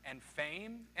celebrity and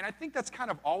fame, and I think that's kind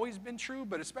of always been true,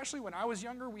 but especially when I was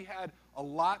younger, we had a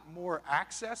lot more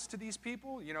access to these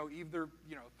people, either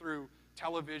through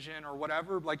television or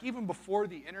whatever. Like even before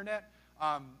the internet,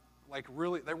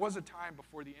 really, there was a time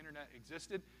before the internet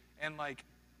existed, and like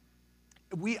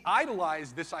we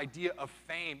idolized this idea of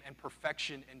fame and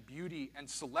perfection and beauty and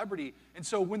celebrity. And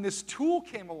so when this tool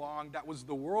came along that was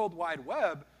the World Wide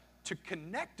Web to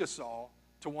connect us all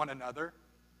to one another,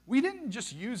 we didn't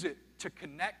just use it to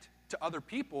connect to other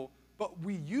people, but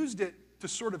we used it to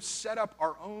sort of set up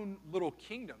our own little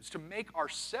kingdoms, to make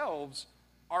ourselves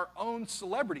our own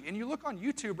celebrity. And you look on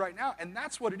YouTube right now, and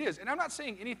that's what it is. And I'm not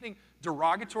saying anything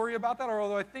derogatory about that,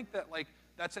 although I think that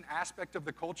that's an aspect of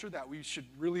the culture that we should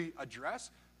really address.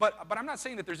 But I'm not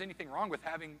saying that there's anything wrong with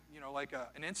having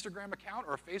an Instagram account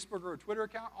or a Facebook or a Twitter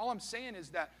account. All I'm saying is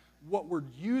that what we're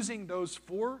using those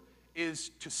for is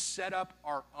to set up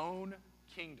our own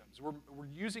kingdoms. We're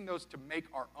using those to make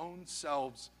our own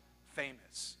selves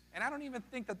famous. And I don't even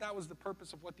think that was the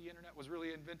purpose of what the internet was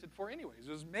really invented for anyways.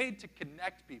 It was made to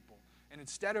connect people. And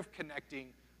instead of connecting,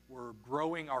 we're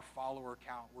growing our follower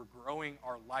count. We're growing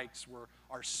our likes.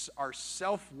 Our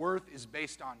self-worth is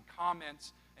based on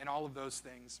comments and all of those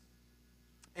things.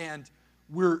 And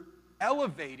we're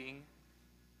elevating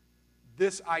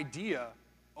this idea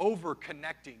over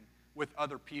connecting with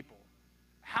other people.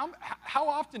 How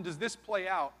often does this play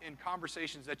out in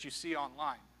conversations that you see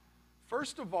online?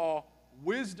 First of all,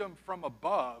 wisdom from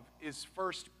above is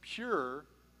first pure,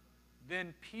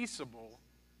 then peaceable,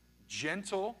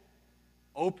 gentle,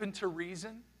 open to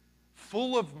reason,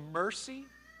 full of mercy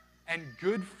and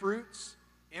good fruits,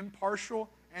 impartial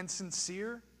and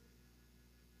sincere.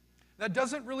 That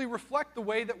doesn't really reflect the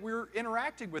way that we're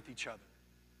interacting with each other.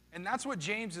 And that's what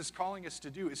James is calling us to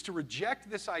do, is to reject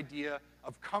this idea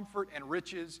of comfort and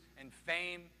riches and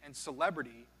fame and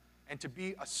celebrity, and to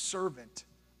be a servant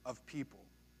of people.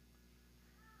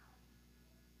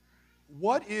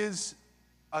 What is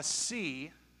a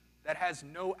sea that has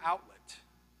no outlet?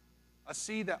 A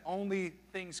sea that only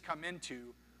things come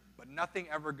into, but nothing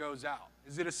ever goes out?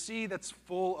 Is it a sea that's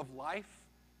full of life?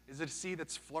 Is it a sea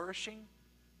that's flourishing?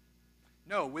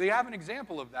 No, we have an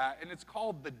example of that, and it's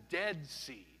called the Dead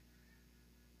Sea.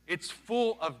 It's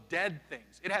full of dead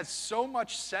things. It has so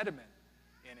much sediment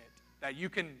in it that you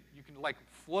can like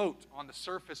float on the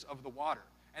surface of the water.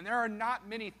 And there are not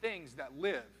many things that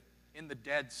live in the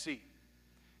Dead Sea.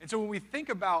 And so when we think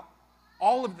about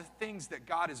all of the things that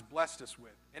God has blessed us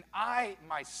with, and I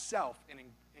myself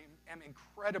am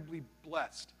incredibly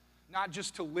blessed, not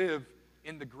just to live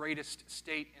in the greatest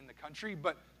state in the country,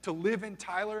 but to live in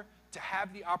Tyler, to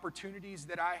have the opportunities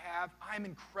that I have. I'm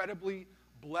incredibly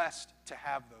blessed to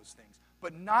have those things.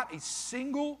 But not a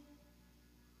single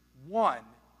one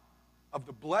of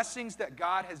the blessings that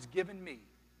God has given me,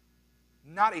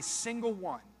 not a single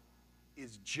one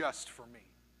is just for me.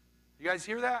 You guys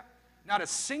hear that? Not a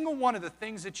single one of the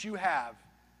things that you have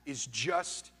is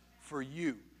just for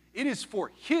you. It is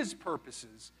for His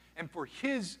purposes and for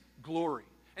His glory.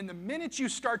 And the minute you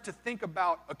start to think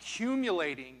about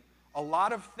accumulating a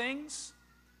lot of things,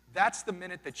 that's the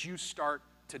minute that you start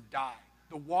to die.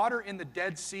 The water in the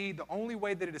Dead Sea, the only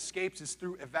way that it escapes is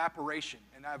through evaporation.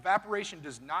 And evaporation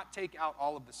does not take out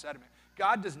all of the sediment.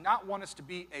 God does not want us to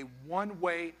be a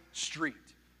one-way street.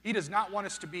 He does not want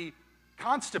us to be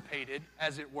constipated,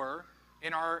 as it were,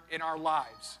 in our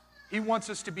lives. He wants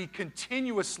us to be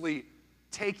continuously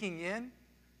taking in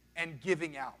and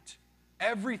giving out.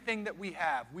 Everything that we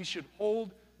have, we should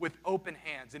hold with open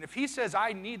hands. And if He says,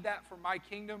 I need that for my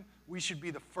kingdom, we should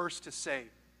be the first to say,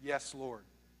 yes, Lord.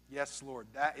 Yes, Lord,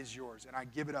 that is yours, and I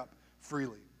give it up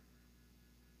freely.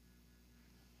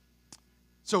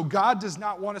 So God does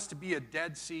not want us to be a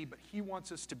Dead Sea, but He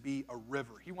wants us to be a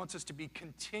river. He wants us to be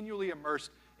continually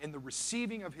immersed in the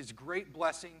receiving of His great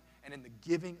blessing and in the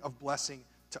giving of blessing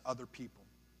to other people.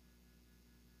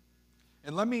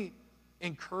 And let me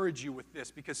encourage you with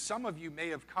this, because some of you may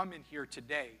have come in here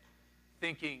today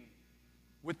thinking,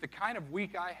 with the kind of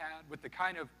week I had, with the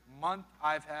kind of month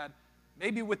I've had,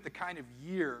 maybe with the kind of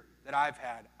year that I've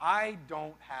had, I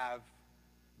don't have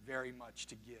very much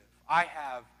to give. I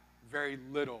have very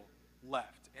little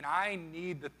left. And I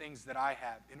need the things that I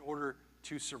have in order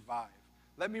to survive.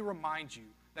 Let me remind you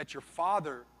that your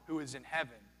Father who is in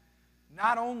heaven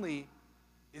not only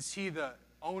is he the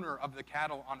owner of the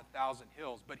cattle on 1,000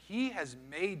 hills, but he has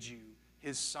made you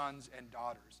his sons and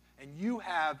daughters. And you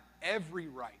have every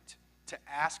right to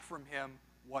ask from him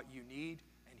what you need,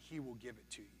 and he will give it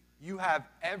to you. You have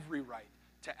every right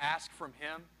to ask from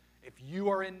him if you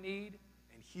are in need,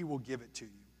 and he will give it to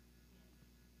you.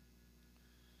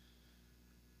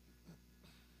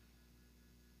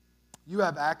 You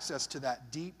have access to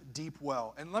that deep, deep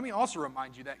well. And let me also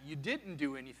remind you that you didn't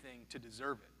do anything to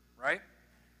deserve it, right?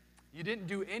 You didn't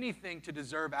do anything to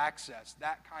deserve access,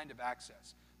 that kind of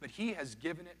access. But he has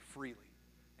given it freely,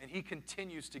 and he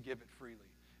continues to give it freely.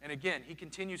 And again, he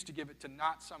continues to give it to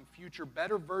not some future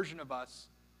better version of us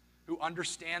who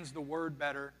understands the word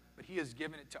better, but he has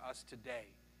given it to us today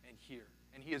and here.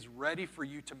 And he is ready for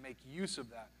you to make use of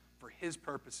that for his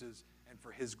purposes and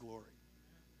for his glory.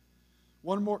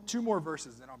 Two more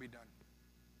verses, then I'll be done.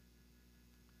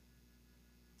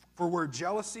 For where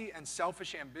jealousy and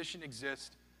selfish ambition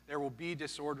exist, there will be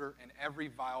disorder in every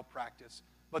vile practice.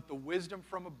 But the wisdom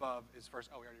from above is first,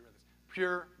 we already read this,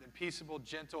 pure, then peaceable,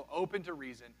 gentle, open to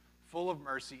reason, full of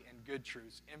mercy and good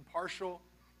truths, impartial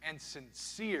and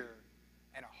sincere,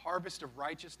 and a harvest of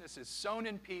righteousness is sown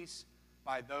in peace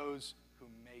by those who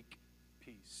make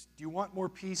peace. Do you want more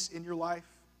peace in your life?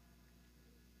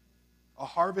 A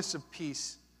harvest of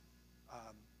peace,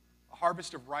 a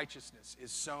harvest of righteousness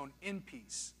is sown in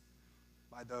peace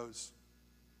by those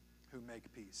who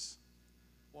make peace.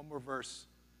 One more verse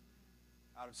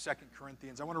out of 2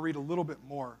 Corinthians. I want to read a little bit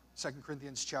more. 2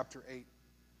 Corinthians chapter 8,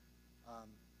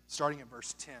 starting at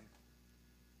verse 10.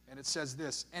 And it says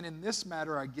this, and in this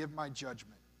matter I give my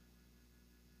judgment.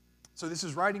 So this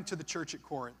is writing to the church at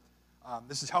Corinth.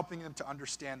 This is helping them to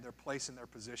understand their place and their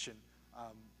position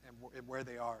and where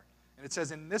they are. And it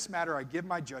says, in this matter I give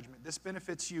my judgment. This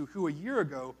benefits you who a year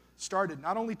ago started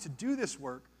not only to do this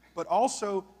work, but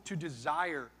also to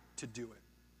desire to do it.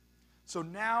 So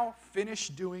now finish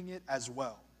doing it as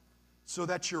well, so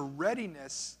that your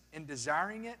readiness in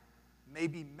desiring it may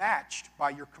be matched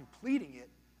by your completing it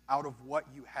out of what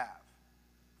you have.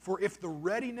 For if the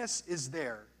readiness is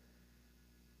there,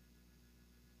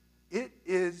 it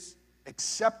is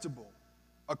acceptable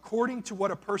according to what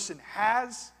a person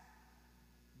has,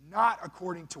 not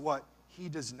according to what he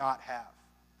does not have.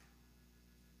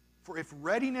 For if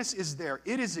readiness is there,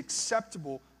 it is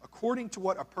acceptable according to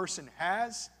what a person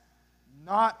has,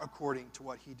 not according to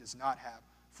what he does not have.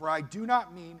 For I do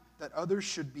not mean that others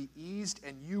should be eased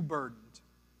and you burdened,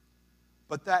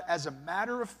 but that as a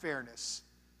matter of fairness,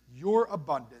 your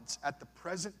abundance at the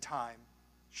present time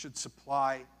should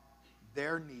supply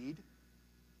their need,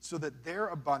 so that their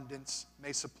abundance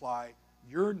may supply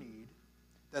your need,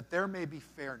 that there may be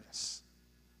fairness.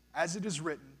 As it is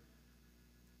written,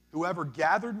 whoever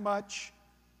gathered much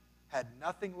had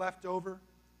nothing left over,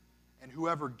 and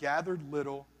whoever gathered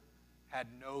little had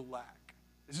no lack.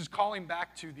 This is calling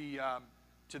back to the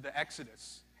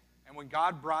Exodus, and when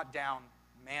God brought down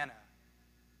manna,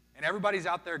 and everybody's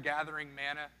out there gathering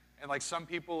manna, and like some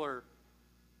people are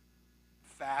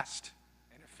fast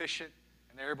and efficient,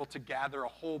 and they're able to gather a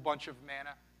whole bunch of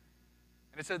manna.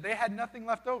 And it said they had nothing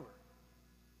left over.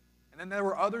 And then there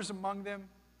were others among them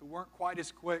who weren't quite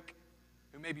as quick,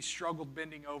 who maybe struggled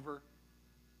bending over.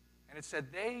 And it said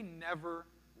they never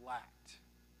lacked.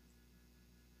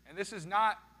 And this is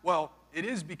not, well, it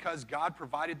is because God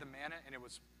provided the manna and it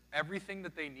was everything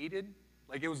that they needed.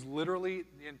 Like it was literally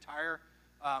the entire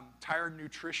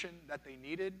nutrition that they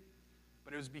needed.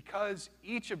 But it was because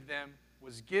each of them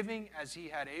was giving as he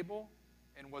had able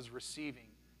and was receiving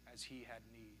as he had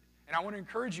need. And I want to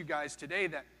encourage you guys today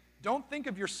that don't think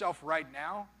of yourself right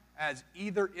now as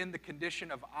either in the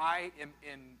condition of I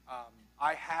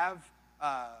have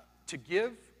to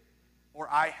give, or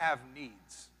I have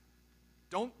needs.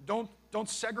 Don't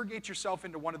segregate yourself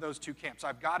into one of those two camps.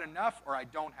 I've got enough or I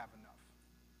don't have enough.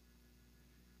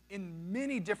 In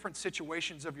many different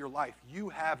situations of your life, you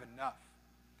have enough.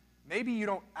 Maybe you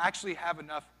don't actually have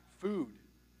enough food,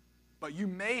 but you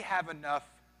may have enough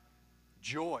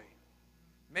joy.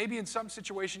 Maybe in some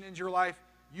situation in your life,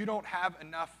 you don't have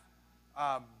enough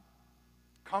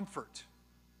comfort,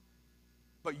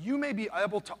 but you may be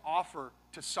able to offer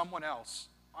to someone else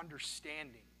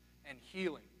understanding and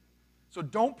healing. So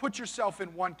don't put yourself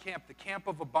in one camp, the camp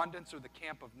of abundance or the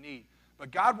camp of need.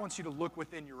 But God wants you to look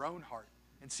within your own heart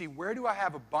and see, where do I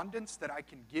have abundance that I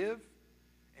can give,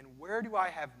 and where do I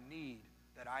have need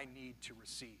that I need to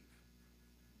receive?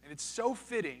 And it's so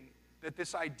fitting that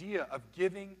this idea of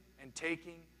giving and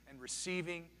taking and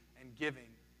receiving and giving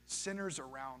centers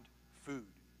around food,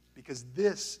 because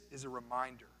this is a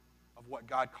reminder of what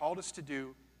God called us to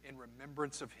do in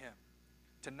remembrance of him.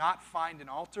 To not find an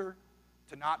altar,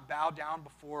 to not bow down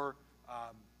before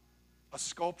a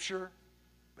sculpture,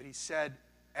 but he said,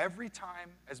 every time,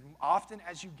 as often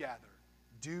as you gather,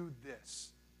 do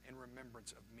this in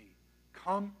remembrance of me.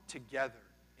 Come together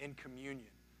in communion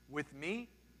with me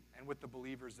and with the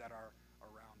believers that are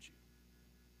around you.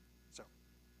 So,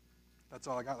 that's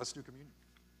all I got. Let's do communion.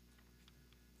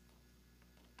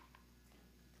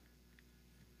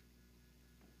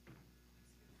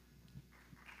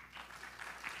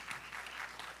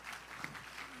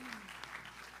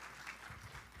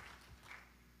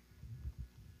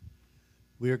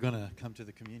 We are going to come to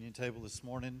the communion table this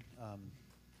morning,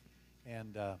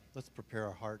 and let's prepare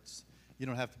our hearts. You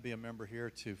don't have to be a member here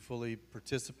to fully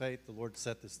participate. The Lord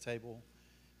set this table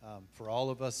for all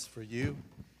of us, for you,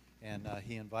 and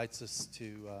He invites us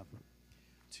to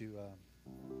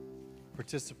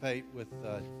participate with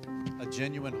a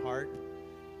genuine heart.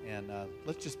 And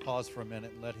let's just pause for a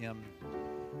minute and let Him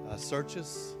search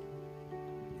us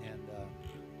and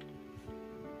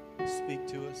speak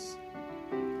to us.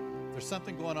 If there's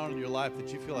something going on in your life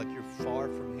that you feel like you're far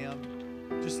from Him,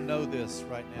 just know this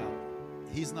right now.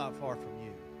 He's not far from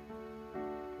you.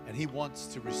 And He wants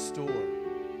to restore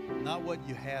not what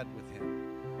you had with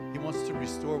Him. He wants to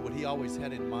restore what He always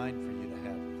had in mind for you to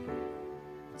have with Him.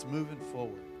 It's moving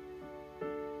forward.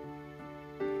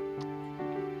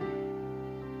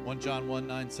 1 John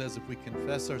 1:9 says, if we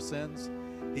confess our sins,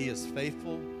 He is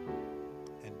faithful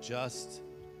and just.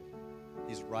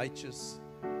 He's righteous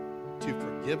to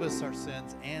forgive us our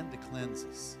sins and to cleanse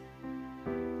us.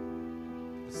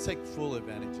 Let's take full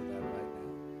advantage of that right now.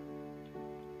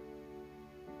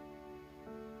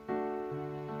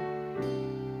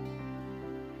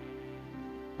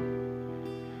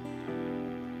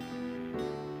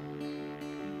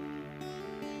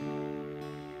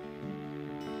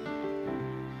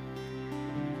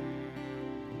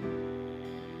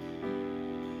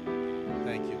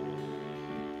 Thank you, Lord.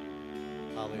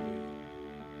 Hallelujah.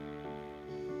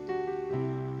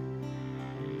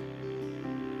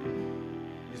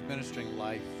 Ministering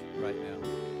life right now.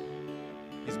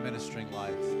 He's ministering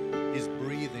life. He's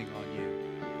breathing on you.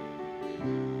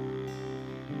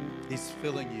 He's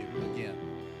filling you again.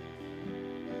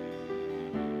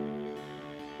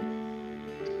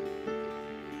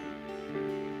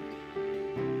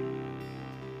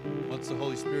 Once the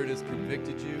Holy Spirit has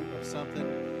convicted you of something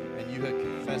and you have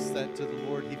confessed that to the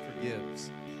Lord, He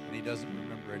forgives and He doesn't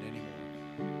remember it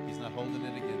anymore. He's not holding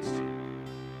it against you.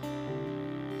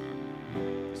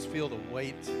 Feel the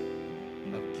weight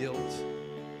of guilt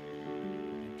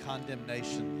and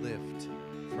condemnation lift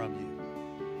from you.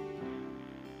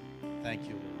 Thank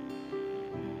you, Lord.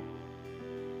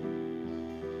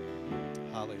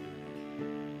 Hallelujah.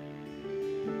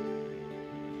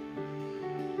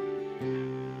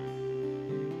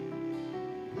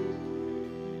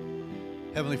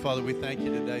 Heavenly Father, we thank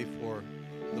you today for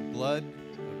the blood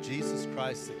of Jesus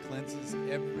Christ that cleanses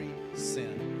every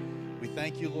sin. We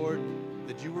thank you, Lord,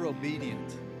 that you were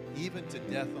obedient even to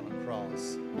death on a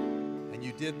cross. And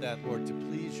you did that, Lord, to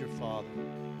please your Father.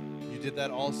 You did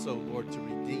that also, Lord, to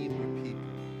redeem your people.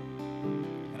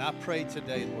 And I pray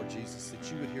today, Lord Jesus,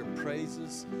 that you would hear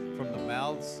praises from the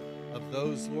mouths of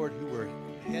those, Lord, who were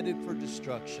headed for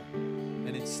destruction.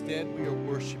 And instead we are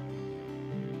worshiping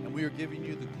you. And we are giving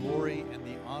you the glory and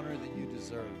the honor that you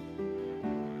deserve.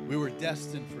 We were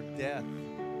destined for death,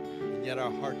 and yet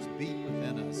our hearts beat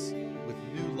within us with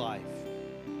new life.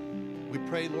 We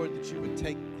pray, Lord, that you would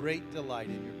take great delight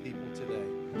in your people today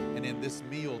and in this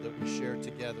meal that we share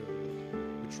together,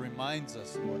 which reminds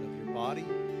us, Lord, of your body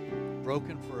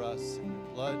broken for us and your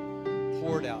blood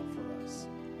poured out for us.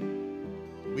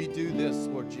 We do this,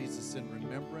 Lord Jesus, in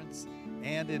remembrance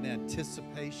and in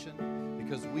anticipation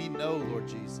because we know, Lord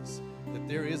Jesus, that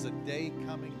there is a day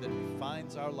coming that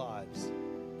defines our lives,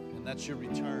 and that's your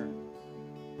return,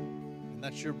 and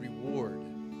that's your reward.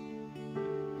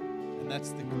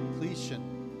 That's the completion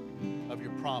of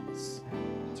your promise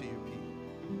to your people.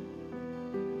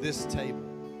 This table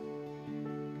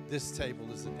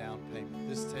is a down payment.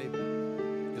 This table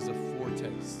is a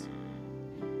foretaste.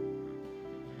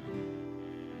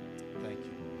 Thank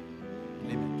you.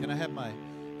 Amen. Can I have my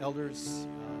elders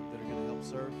that are going to help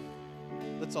serve?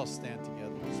 Let's all stand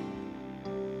together this morning.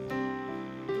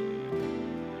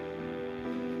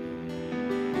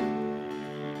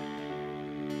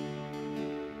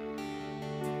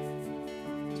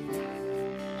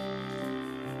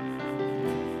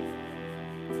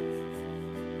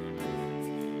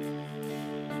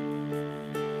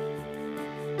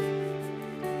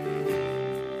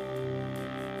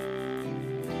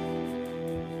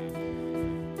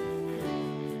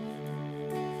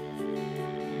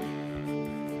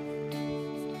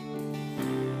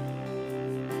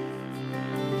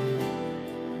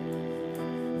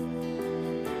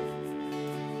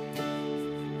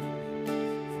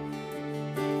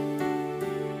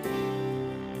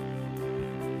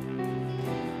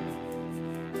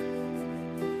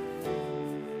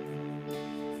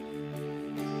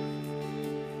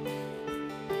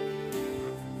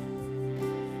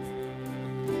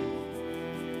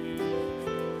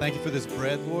 Thank you for this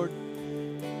bread, Lord.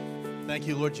 Thank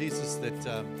you, Lord Jesus,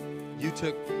 that you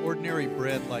took ordinary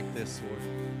bread like this, Lord,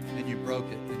 and you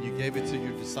broke it, and you gave it to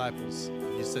your disciples.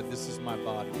 You said, this is my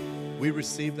body. We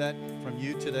receive that from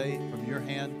you today, from your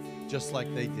hand, just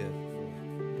like they did.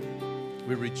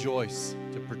 We rejoice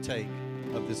to partake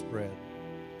of this bread.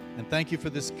 And thank you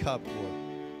for this cup, Lord,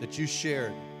 that you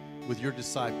shared with your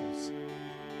disciples.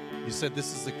 You said,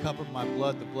 this is the cup of my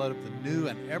blood, the blood of the new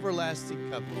and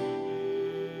everlasting covenant.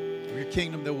 For your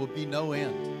kingdom, there will be no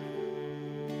end.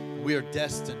 We are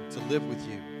destined to live with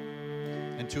you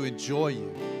and to enjoy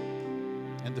you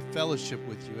and to fellowship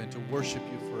with you and to worship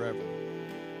you forever.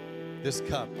 This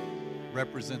cup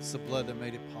represents the blood that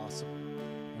made it possible,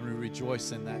 and we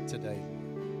rejoice in that today,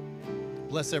 Lord.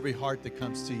 Bless every heart that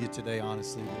comes to you today,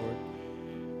 honestly,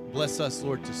 Lord. Bless us,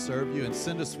 Lord, to serve you, and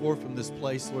send us forth from this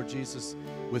place, Lord Jesus,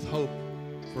 with hope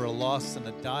for a lost and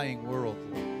a dying world,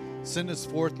 Lord. Send us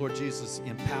forth, Lord Jesus,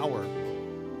 in power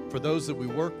for those that we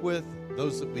work with,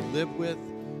 those that we live with,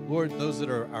 Lord, those that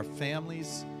are our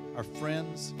families, our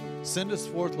friends. Send us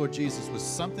forth, Lord Jesus, with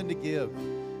something to give,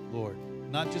 Lord,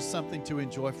 not just something to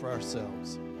enjoy for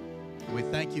ourselves. And we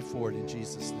thank you for it in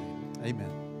Jesus' name.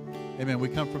 Amen. Amen. We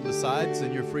come from the sides,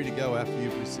 and you're free to go after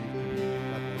you've received communion.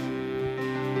 God bless you.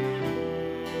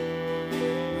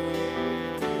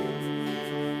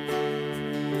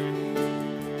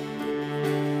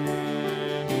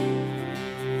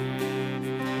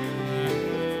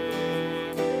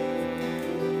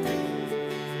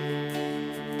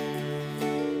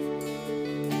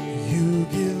 You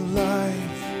give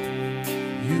life,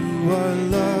 you are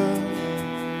love,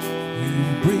 you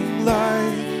bring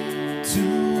light to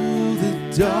the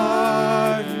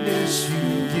darkness, you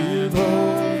give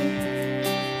hope,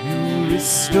 you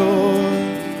restore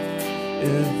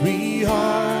every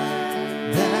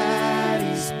heart that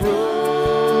is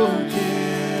broken.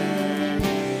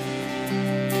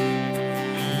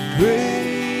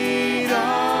 Great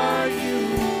are you,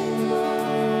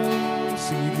 Lord.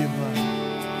 So you give life.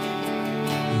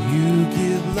 You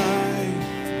give life,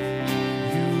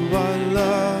 you are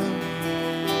love,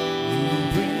 you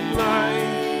bring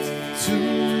light to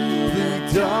the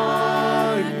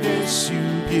darkness, you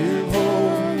give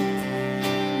hope,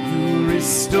 you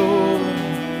restore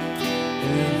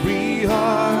every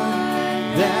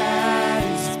heart that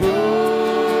is broken.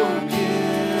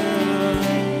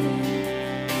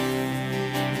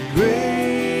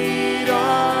 Great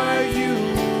are you,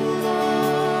 Lord.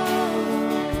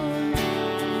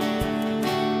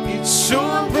 It's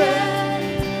your breath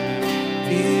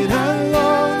in our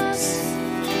lungs,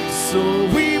 so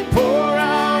we pour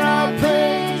out our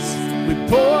praise. We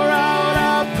pour out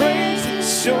our praise.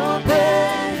 It's your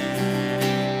breath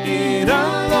in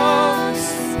our lungs,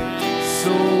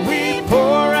 so we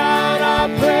pour out our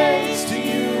praise to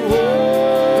you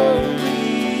only.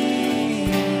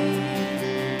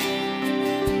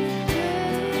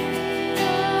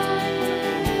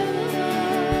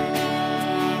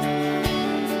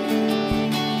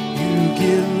 You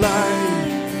give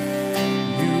life,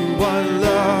 you are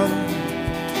love,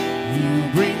 you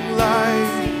bring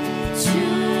light to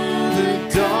the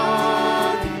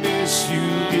darkness, you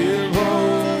give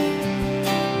hope,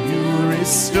 you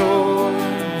restore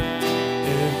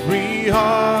every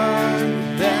heart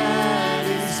that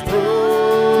is broken.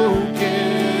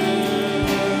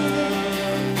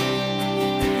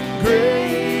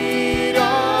 Great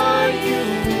are you,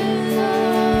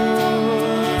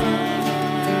 Lord.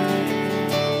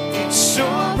 It's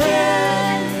your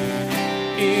breath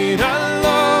in our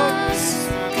lungs,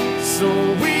 so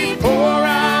we pour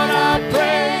out our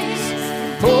praise,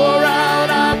 pour out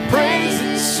our praise.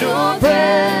 It's your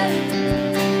breath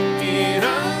in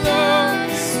our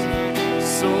lungs,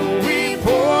 so we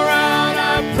pour out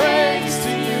our praise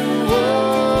to you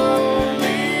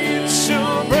only. It's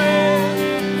your breath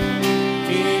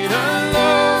in our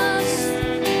lungs,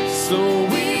 so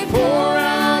we pour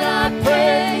out our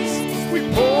praise. We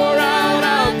pour out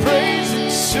our praise.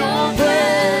 It's your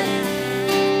breath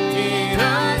in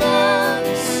our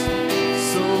lungs,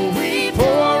 so we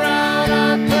pour out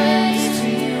our praise to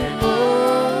you only.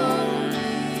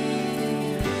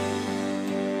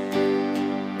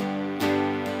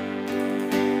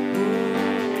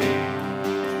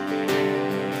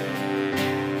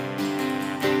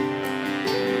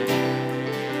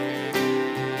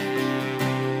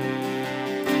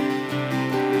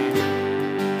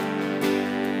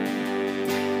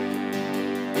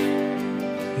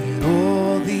 And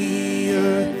all the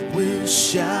earth will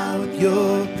shout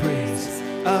your praise.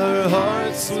 Our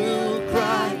hearts will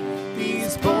cry,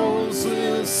 these bones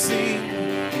will sing.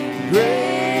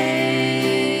 Great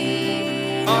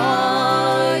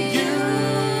are you,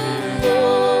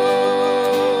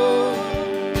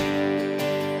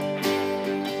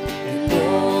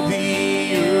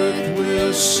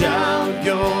 out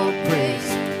your